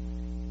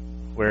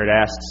 where it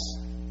asks,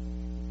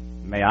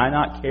 may I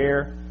not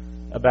care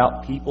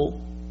about people?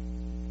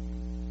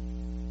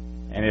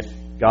 And if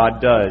God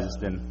does,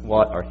 then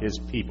what are His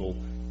people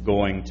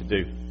going to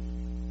do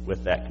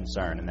with that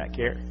concern and that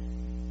care?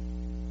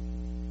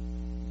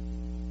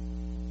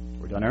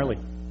 We're done early.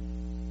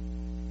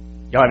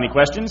 Y'all have any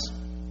questions?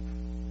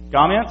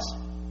 Comments?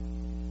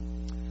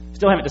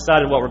 Still haven't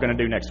decided what we're going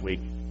to do next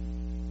week.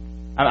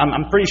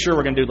 I'm pretty sure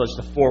we're going to do just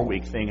a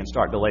 4-week thing and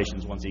start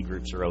Galatians once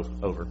e-groups are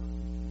over.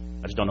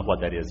 I just don't know what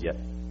that is yet.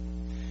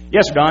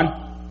 Yes,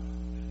 Don?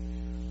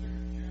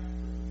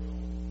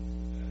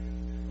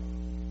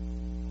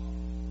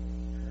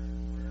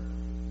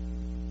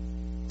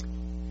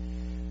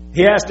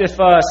 He asked if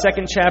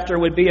second chapter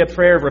would be a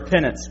prayer of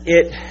repentance.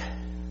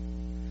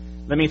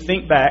 Let me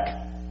think back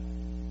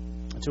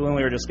to when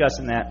we were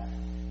discussing that.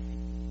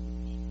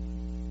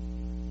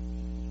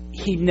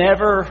 He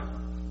never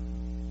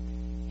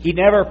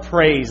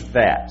prays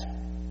that.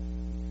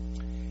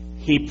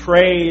 He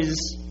prays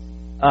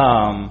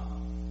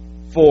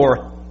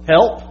for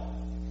help,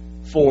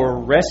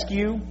 for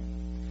rescue,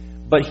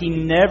 but he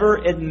never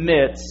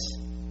admits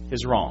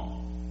his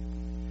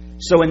wrong.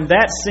 So in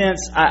that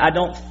sense, I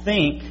don't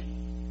think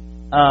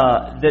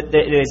that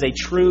it is a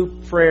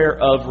true prayer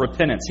of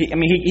repentance. He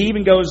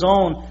even goes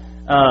on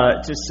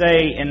to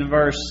say in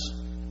verse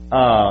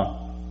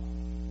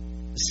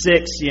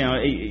 6,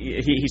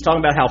 he's talking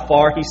about how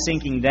far he's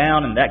sinking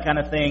down and that kind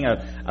of thing.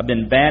 I've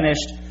been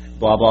banished,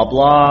 blah, blah,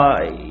 blah.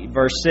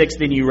 Verse 6,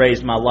 then you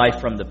raised my life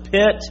from the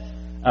pit.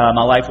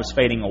 My life was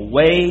fading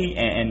away,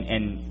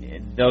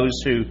 and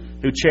those who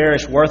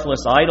cherish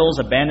worthless idols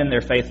abandon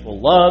their faithful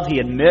love. He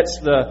admits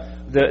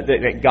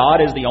that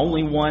God is the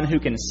only one who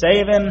can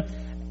save him.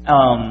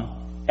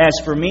 As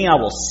for me, I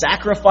will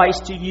sacrifice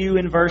to you,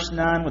 in verse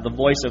 9, with a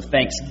voice of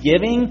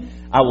thanksgiving.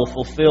 I will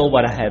fulfill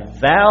what I have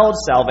vowed.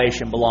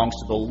 Salvation belongs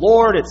to the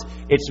Lord.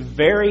 It's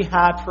very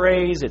high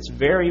praise. It's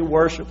very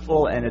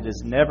worshipful, and it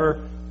is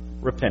never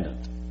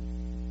repentant.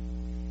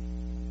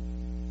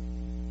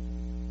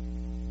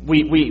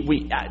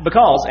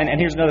 Because, and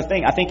here's another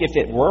thing, I think if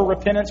it were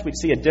repentance, we'd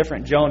see a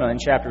different Jonah in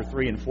chapter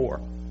 3 and 4.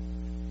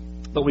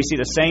 But we see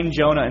the same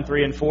Jonah in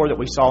 3 and 4 that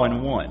we saw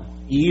in 1.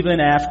 Even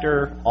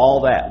after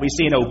all that, we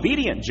see an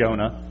obedient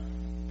Jonah,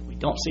 but we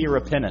don't see a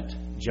repentant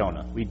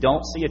Jonah. We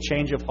don't see a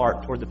change of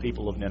heart toward the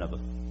people of Nineveh.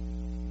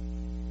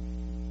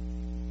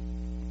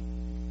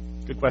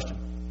 Good question.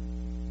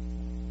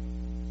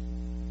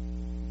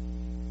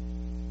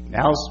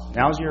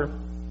 Now's your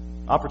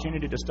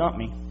opportunity to stump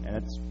me, and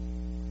it's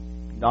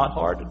not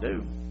hard to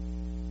do.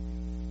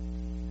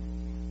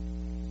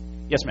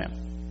 Yes, ma'am.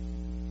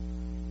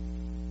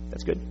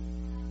 That's good.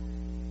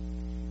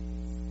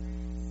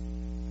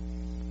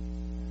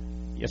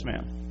 Yes,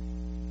 ma'am.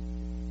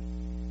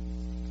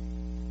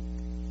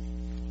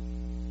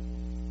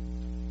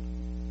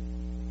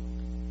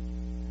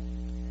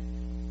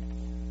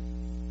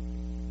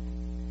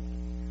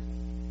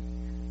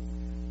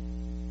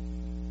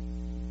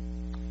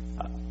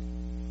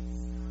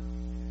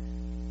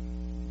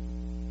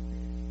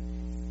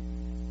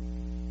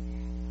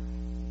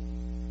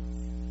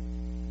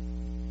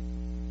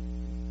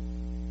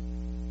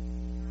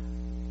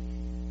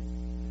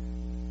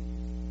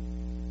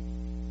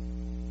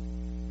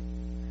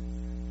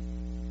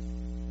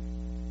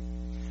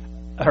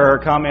 Her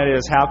comment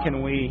is, how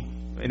can we,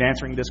 in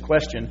answering this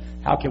question,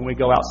 how can we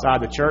go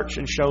outside the church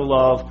and show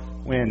love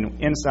when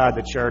inside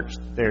the church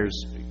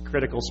there's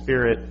critical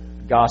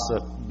spirit,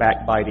 gossip,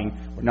 backbiting?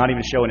 We're not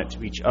even showing it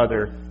to each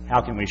other.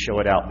 How can we show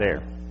it out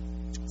there?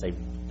 It's a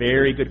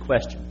very good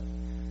question.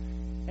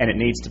 And it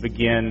needs to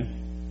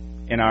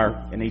begin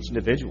in each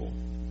individual.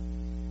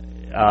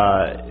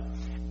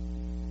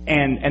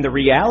 And the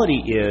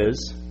reality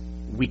is,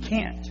 we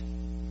can't.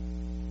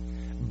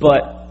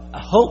 But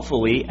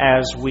hopefully,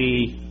 as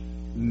we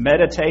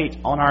meditate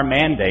on our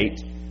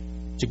mandate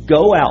to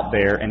go out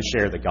there and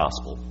share the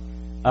gospel,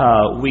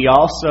 we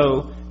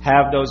also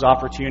have those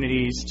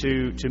opportunities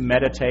to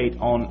meditate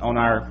on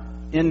our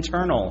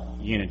internal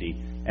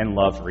unity and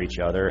love for each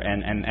other,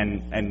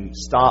 and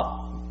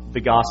stop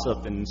the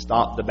gossip and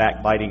stop the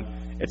backbiting,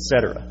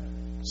 etc.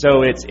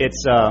 So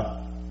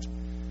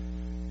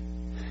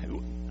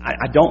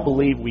I don't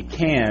believe we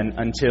can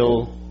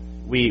until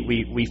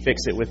we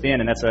fix it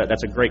within, and that's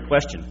a great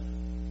question.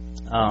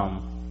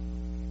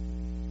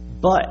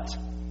 But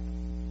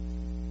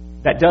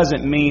that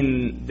doesn't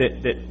mean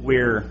that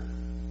we're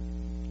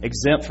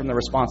exempt from the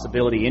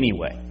responsibility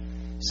anyway.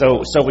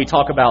 So we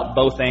talk about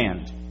both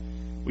and.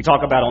 We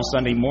talk about on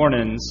Sunday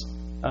mornings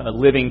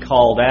living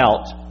called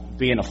out,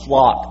 being a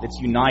flock that's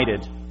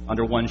united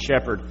under one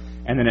shepherd.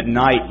 And then at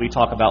night we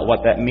talk about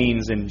what that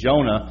means in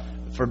Jonah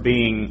for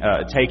being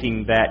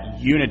taking that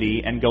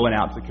unity and going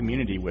out to the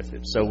community with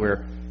it. So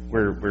we're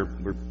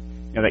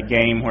that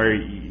game where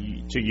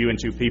you and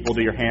two people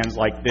do your hands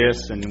like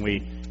this, and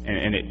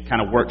it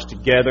kind of works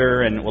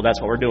together. And well,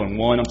 that's what we're doing,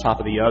 one on top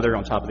of the other,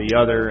 on top of the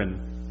other,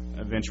 and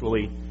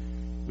eventually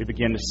we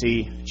begin to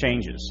see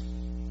changes.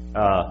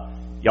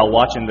 Y'all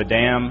watching the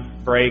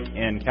dam break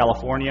in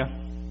California,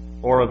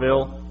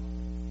 Oroville?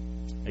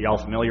 Are y'all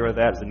familiar with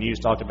that? Has the news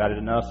talked about it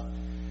enough?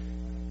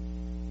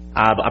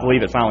 I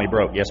believe it finally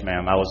broke. Yes,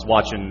 ma'am. I was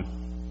watching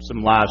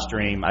some live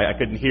stream. I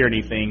couldn't hear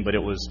anything, but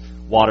it was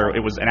water.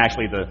 And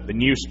actually the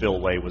new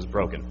spillway was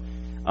broken.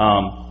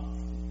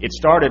 It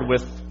started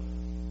with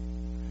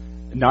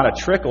not a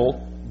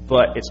trickle,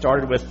 but it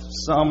started with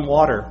some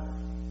water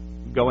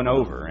going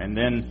over. And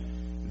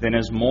then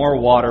as more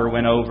water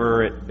went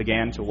over, it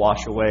began to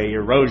wash away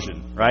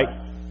erosion, right?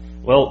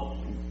 Well,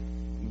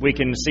 we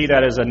can see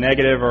that as a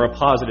negative or a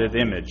positive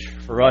image.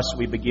 For us,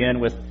 we begin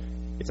with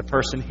it's a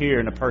person here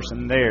and a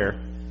person there,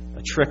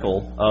 a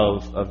trickle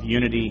of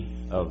unity,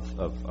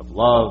 of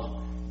love,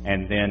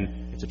 and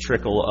then it's a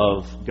trickle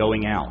of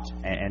going out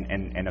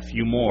and a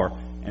few more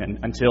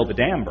until the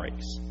dam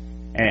breaks.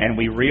 And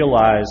we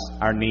realize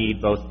our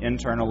need both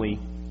internally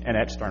and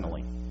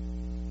externally.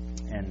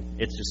 And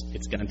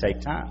it's going to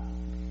take time.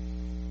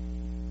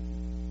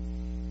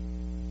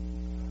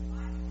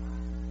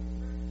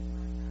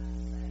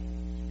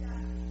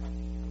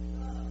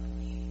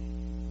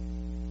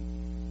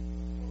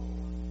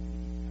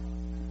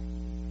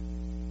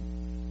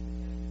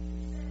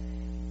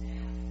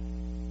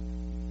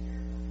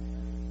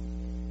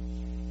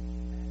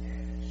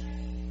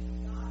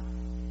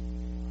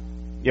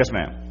 Yes,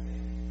 ma'am.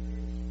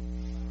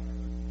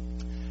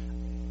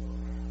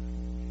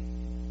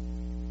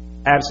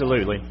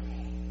 Absolutely.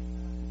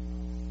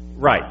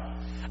 Right.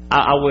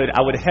 I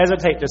would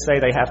hesitate to say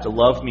they have to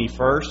love me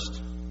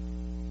first.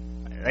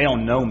 They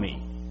don't know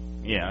me.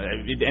 Yeah.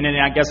 And then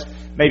I guess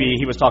maybe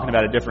he was talking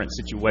about a different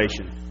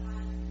situation.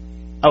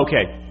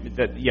 Okay.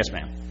 Yes,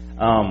 ma'am.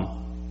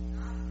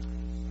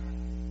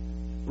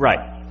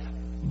 Right.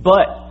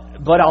 But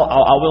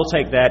I will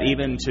take that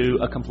even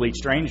to a complete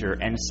stranger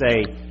and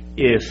say,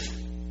 if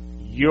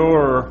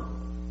your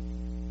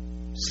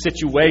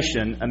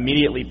situation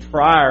immediately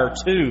prior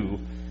to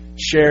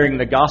sharing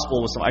the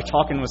gospel with somebody,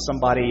 talking with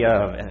somebody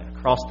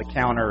across the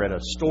counter at a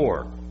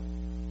store,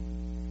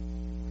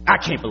 I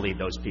can't believe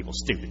those people,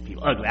 stupid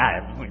people, ugly.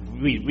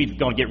 We're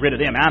going to get rid of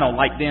them. I don't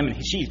like them. And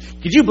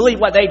could you believe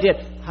what they did?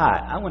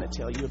 Hi, I want to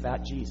tell you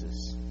about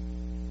Jesus.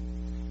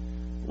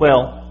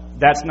 Well,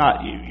 that's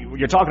not,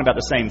 you're talking about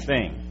the same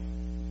thing.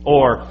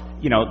 Or,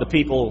 the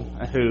people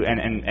who,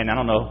 and I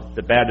don't know if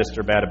the Baptists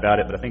are bad about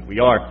it, but I think we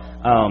are.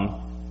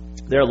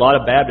 There are a lot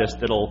of Baptists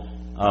that'll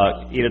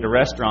eat at a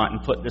restaurant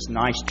and put this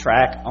nice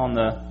track on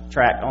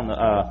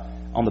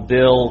the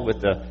bill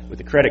with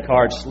the credit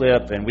card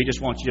slip, and we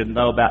just want you to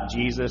know about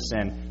Jesus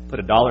and put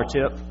a $1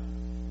 tip.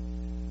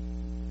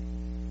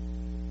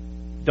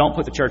 Don't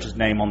put the church's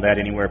name on that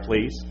anywhere,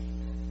 please.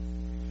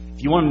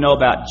 If you want to know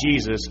about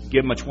Jesus,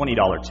 give them a $20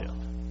 tip.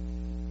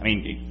 I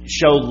mean,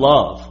 show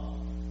love.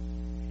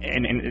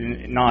 And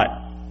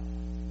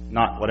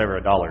not whatever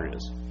 $1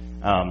 is.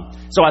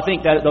 So I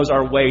think that those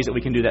are ways that we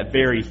can do that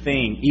very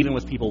thing, even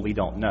with people we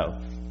don't know.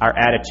 Our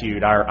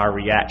attitude, our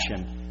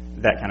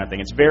reaction, that kind of thing.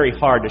 It's very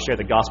hard to share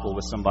the gospel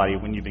with somebody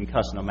when you've been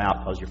cussing them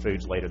out because your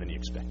food's later than you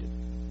expected.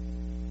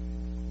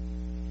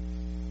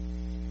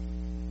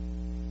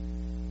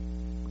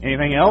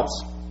 Anything else?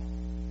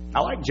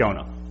 I like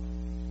Jonah.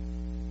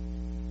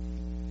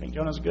 I think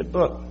Jonah's a good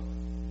book.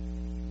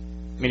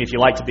 I mean, if you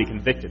like to be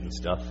convicted and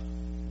stuff.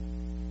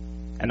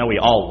 I know we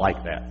all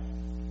like that,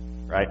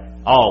 right?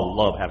 All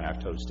love having our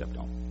toes stepped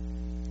on.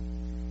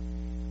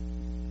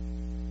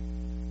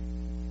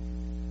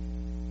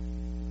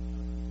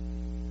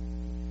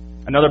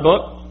 Another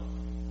book,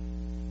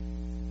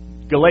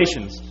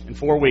 Galatians. In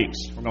 4 weeks,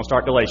 we're going to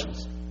start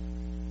Galatians.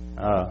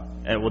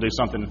 And we'll do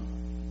something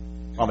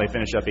while they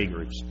finish up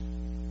e-groups.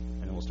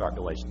 And then we'll start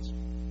Galatians.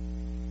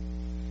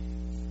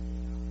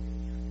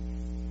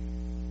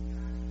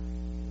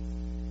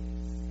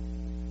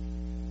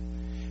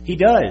 He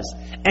does,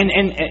 and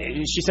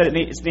she said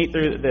it's neat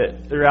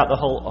throughout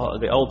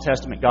the Old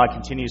Testament. God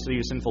continues to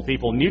use sinful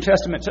people. New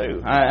Testament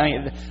too.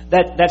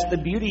 That's the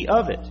beauty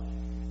of it.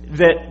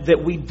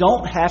 That we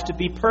don't have to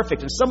be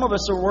perfect, and some of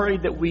us are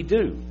worried that we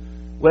do.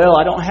 Well,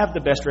 I don't have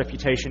the best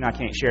reputation. I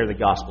can't share the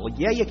gospel.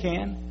 Yeah, you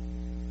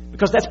can,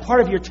 because that's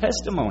part of your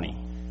testimony.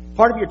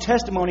 Part of your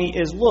testimony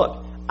is,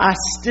 look, I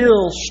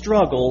still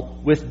struggle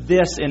with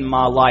this in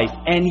my life,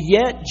 and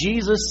yet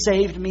Jesus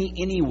saved me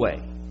anyway.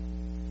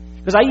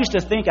 Because I used to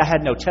think I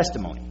had no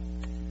testimony.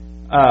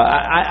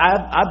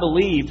 I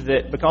believed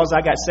that because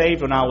I got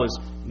saved when I was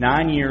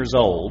 9 years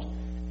old,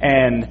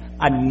 and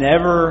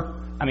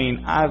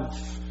I've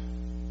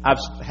I've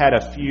had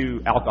a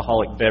few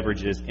alcoholic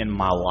beverages in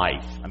my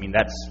life. I mean,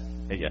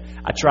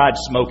 I tried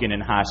smoking in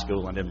high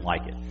school and didn't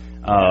like it.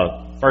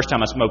 First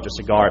time I smoked a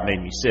cigar, it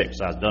made me sick,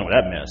 so I was done with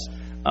that mess.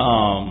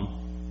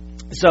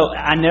 So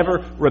I never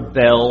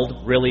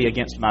rebelled really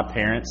against my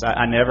parents.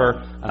 I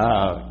never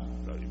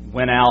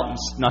went out and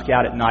snuck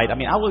out at night. I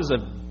mean, I was a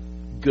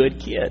good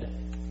kid,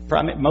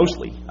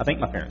 mostly. I think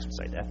my parents would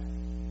say that,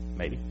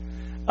 maybe.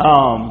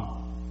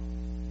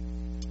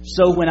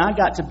 So when I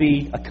got to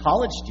be a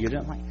college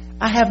student, I'm like,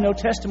 I have no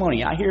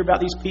testimony. I hear about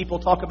these people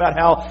talk about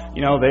how,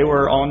 they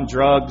were on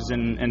drugs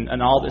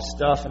and all this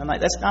stuff. And I'm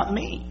like, that's not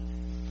me.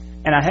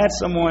 And I had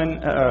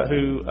someone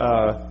who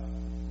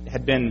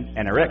had been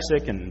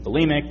anorexic and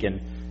bulimic and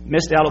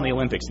missed out on the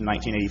Olympics in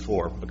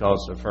 1984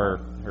 because of her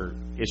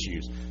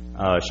issues.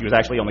 She was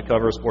actually on the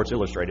cover of Sports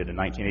Illustrated in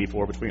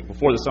 1984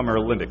 before the Summer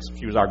Olympics.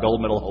 She was our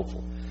gold medal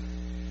hopeful.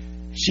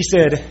 She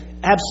said,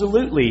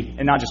 absolutely,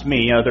 and not just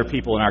me, other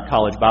people in our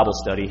college Bible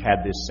study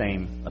had this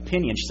same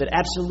opinion. She said,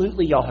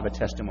 absolutely, y'all have a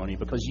testimony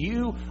because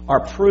you are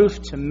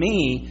proof to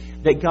me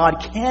that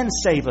God can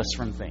save us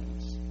from things.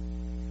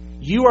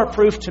 You are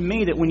proof to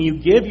me that when you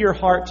give your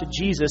heart to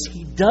Jesus,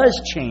 He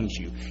does change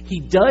you. He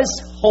does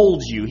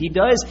hold you. He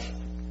does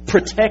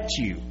protect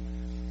you.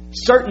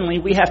 Certainly,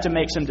 we have to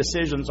make some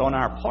decisions on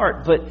our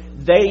part, but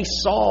they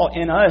saw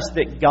in us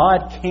that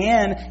God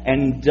can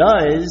and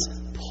does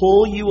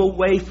pull you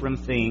away from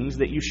things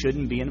that you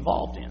shouldn't be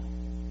involved in.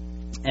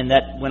 And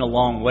that went a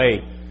long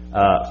way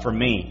for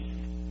me.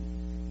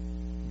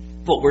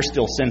 But we're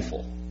still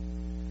sinful.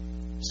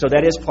 So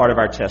that is part of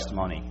our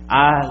testimony.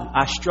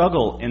 I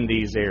struggle in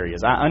these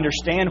areas. I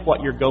understand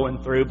what you're going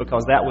through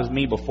because that was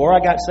me before I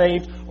got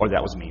saved, or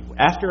that was me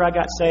after I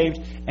got saved,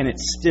 and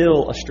it's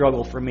still a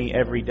struggle for me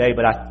every day.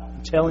 But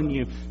I'm telling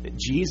you that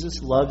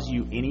Jesus loves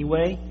you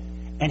anyway,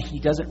 and He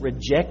doesn't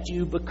reject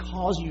you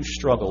because you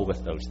struggle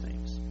with those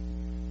things.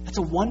 That's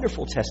a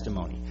wonderful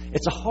testimony.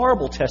 It's a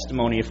horrible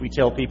testimony if we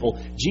tell people,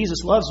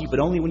 Jesus loves you,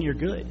 but only when you're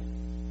good.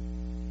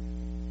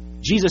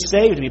 Jesus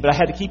saved me, but I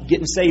had to keep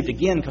getting saved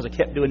again because I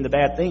kept doing the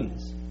bad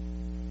things.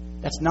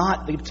 That's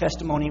not the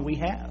testimony we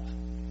have.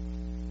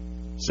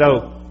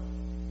 So,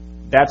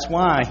 that's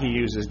why He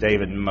uses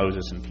David and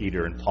Moses and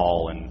Peter and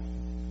Paul and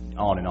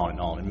on and on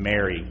and on, and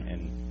Mary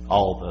and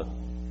all the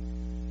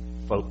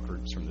folk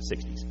groups from the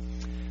 60s.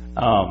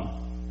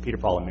 Peter,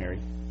 Paul, and Mary.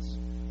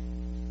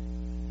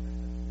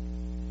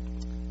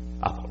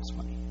 I thought it was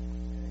funny.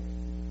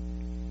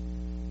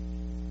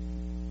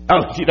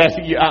 Oh,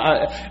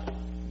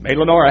 May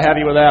Lenora have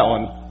you with that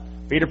one.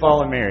 Peter,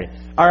 Paul, and Mary.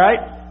 All right.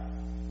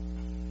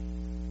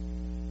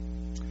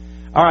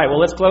 Well,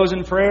 let's close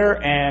in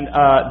prayer. And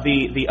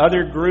the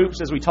other groups,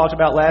 as we talked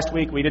about last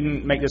week, we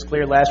didn't make this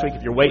clear last week.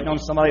 If you're waiting on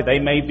somebody, they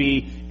may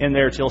be in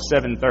there till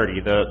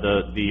 7:30.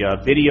 The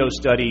video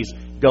studies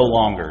go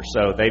longer,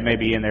 so they may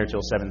be in there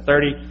till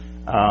 7:30.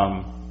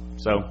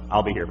 So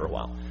I'll be here for a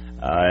while.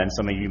 And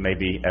some of you may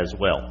be as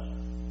well.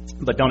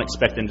 But don't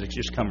expect them to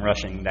just come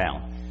rushing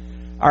down.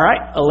 All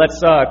right,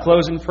 let's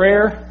close in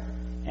prayer,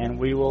 and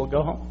we will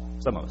go home,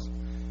 some of us.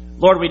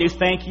 Lord, we do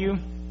thank You,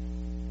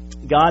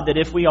 God, that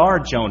if we are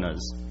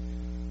Jonahs,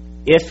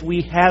 if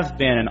we have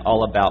been an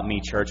all-about-me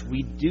church,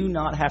 we do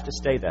not have to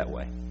stay that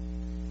way.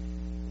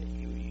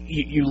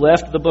 You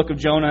left the book of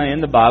Jonah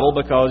in the Bible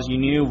because You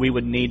knew we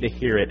would need to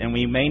hear it, and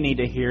we may need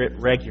to hear it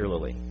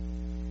regularly.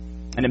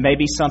 And it may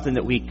be something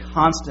that we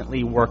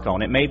constantly work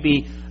on. It may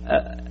be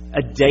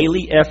a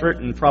daily effort,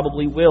 and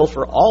probably will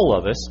for all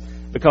of us,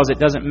 because it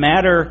doesn't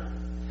matter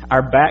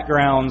our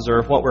backgrounds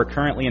or what we're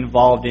currently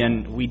involved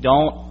in. We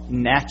aren't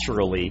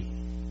naturally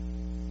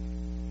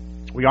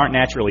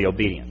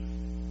obedient.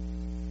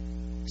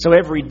 So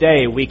every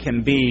day we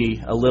can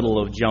be a little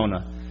of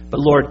Jonah.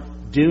 But Lord,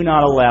 do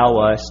not allow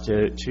us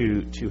to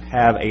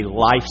have a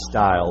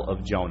lifestyle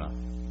of Jonah.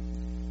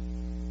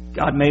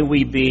 God, may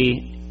we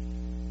be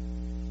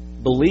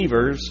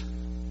believers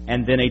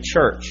and then a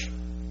church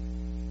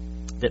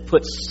that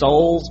puts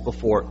souls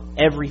before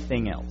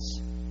everything else.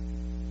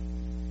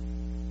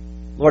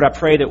 Lord, I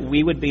pray that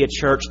we would be a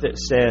church that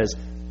says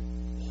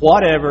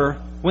whatever,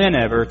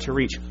 whenever, to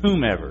reach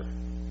whomever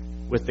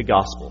with the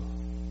gospel.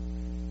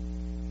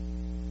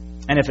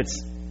 And if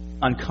it's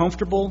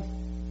uncomfortable,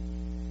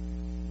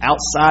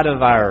 outside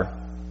of our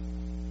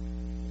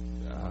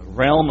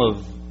realm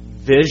of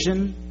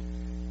vision,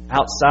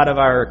 outside of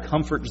our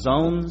comfort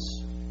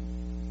zones,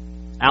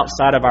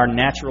 outside of our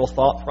natural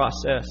thought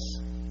process,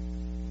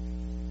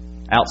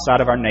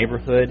 outside of our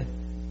neighborhood,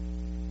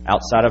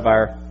 outside of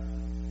our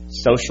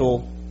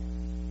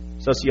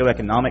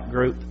socioeconomic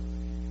group,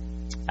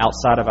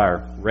 outside of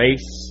our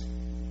race,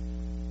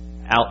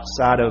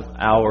 outside of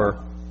our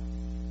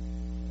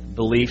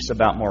beliefs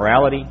about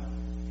morality,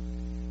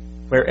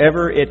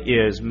 wherever it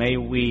is, may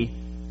we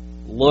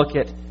look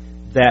at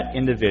that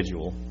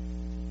individual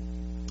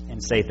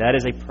and say that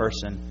is a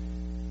person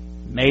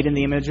made in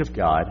the image of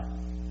God,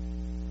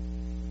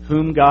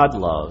 whom God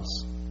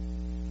loves,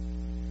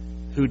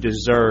 who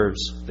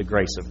deserves the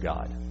grace of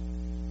God.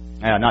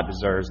 Not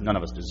deserves, none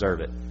of us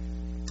deserve it,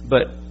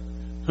 but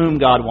whom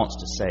God wants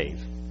to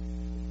save.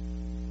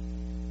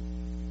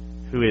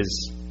 who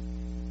is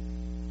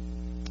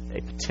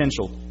a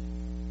potential,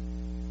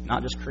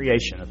 not just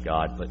creation of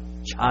God, but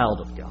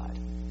child of God.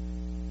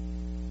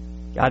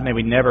 God, may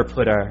we never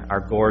put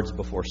our gourds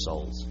before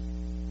souls.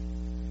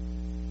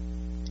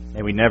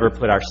 May we never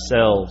put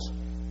ourselves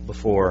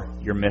before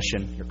your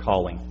mission, your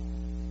calling.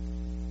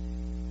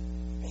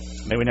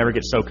 May we never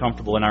get so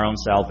comfortable in our own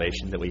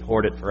salvation that we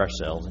hoard it for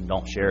ourselves and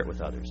don't share it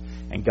with others.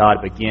 And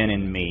God, begin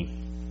in me.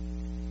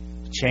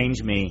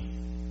 Change me.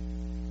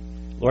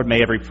 Lord,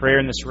 may every prayer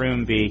in this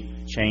room be,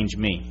 change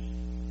me.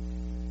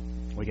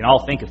 We can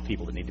all think of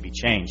people that need to be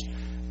changed.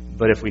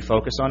 But if we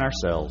focus on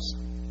ourselves,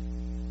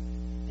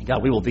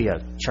 God, we will be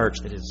a church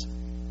that is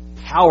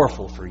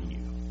powerful for you.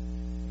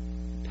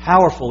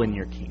 Powerful in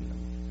your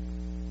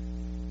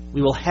kingdom.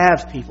 We will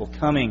have people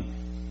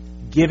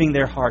coming, giving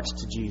their hearts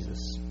to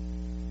Jesus.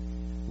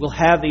 We'll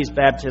have these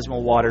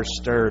baptismal waters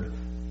stirred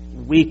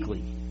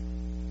weekly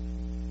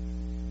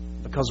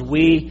because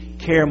we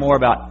care more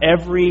about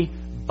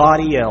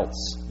everybody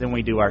else than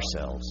we do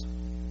ourselves.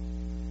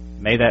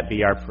 May that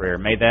be our prayer.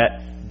 May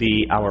that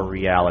be our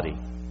reality.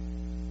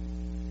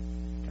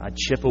 God,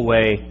 chip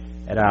away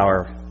at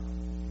our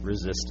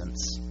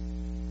resistance.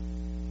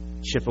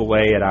 Chip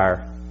away at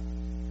our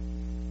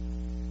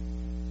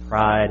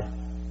pride.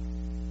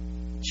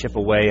 Chip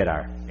away at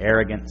our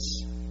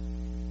arrogance.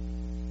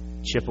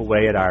 Chip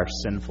away at our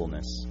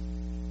sinfulness.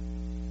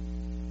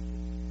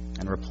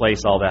 And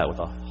replace all that with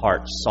a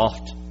heart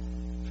soft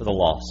for the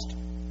lost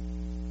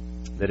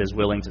that is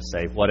willing to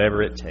say,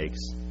 whatever it takes,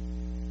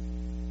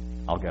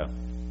 I'll go.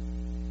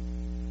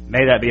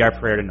 May that be our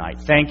prayer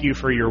tonight. Thank you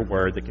for your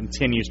word that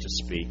continues to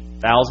speak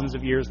thousands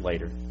of years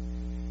later.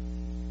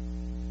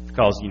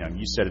 Because,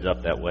 you set it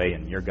up that way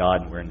and you're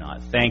God and we're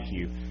not. Thank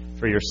you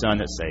for your Son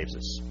that saves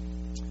us.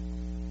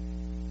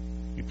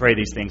 We pray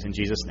these things in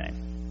Jesus'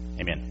 name.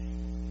 Amen.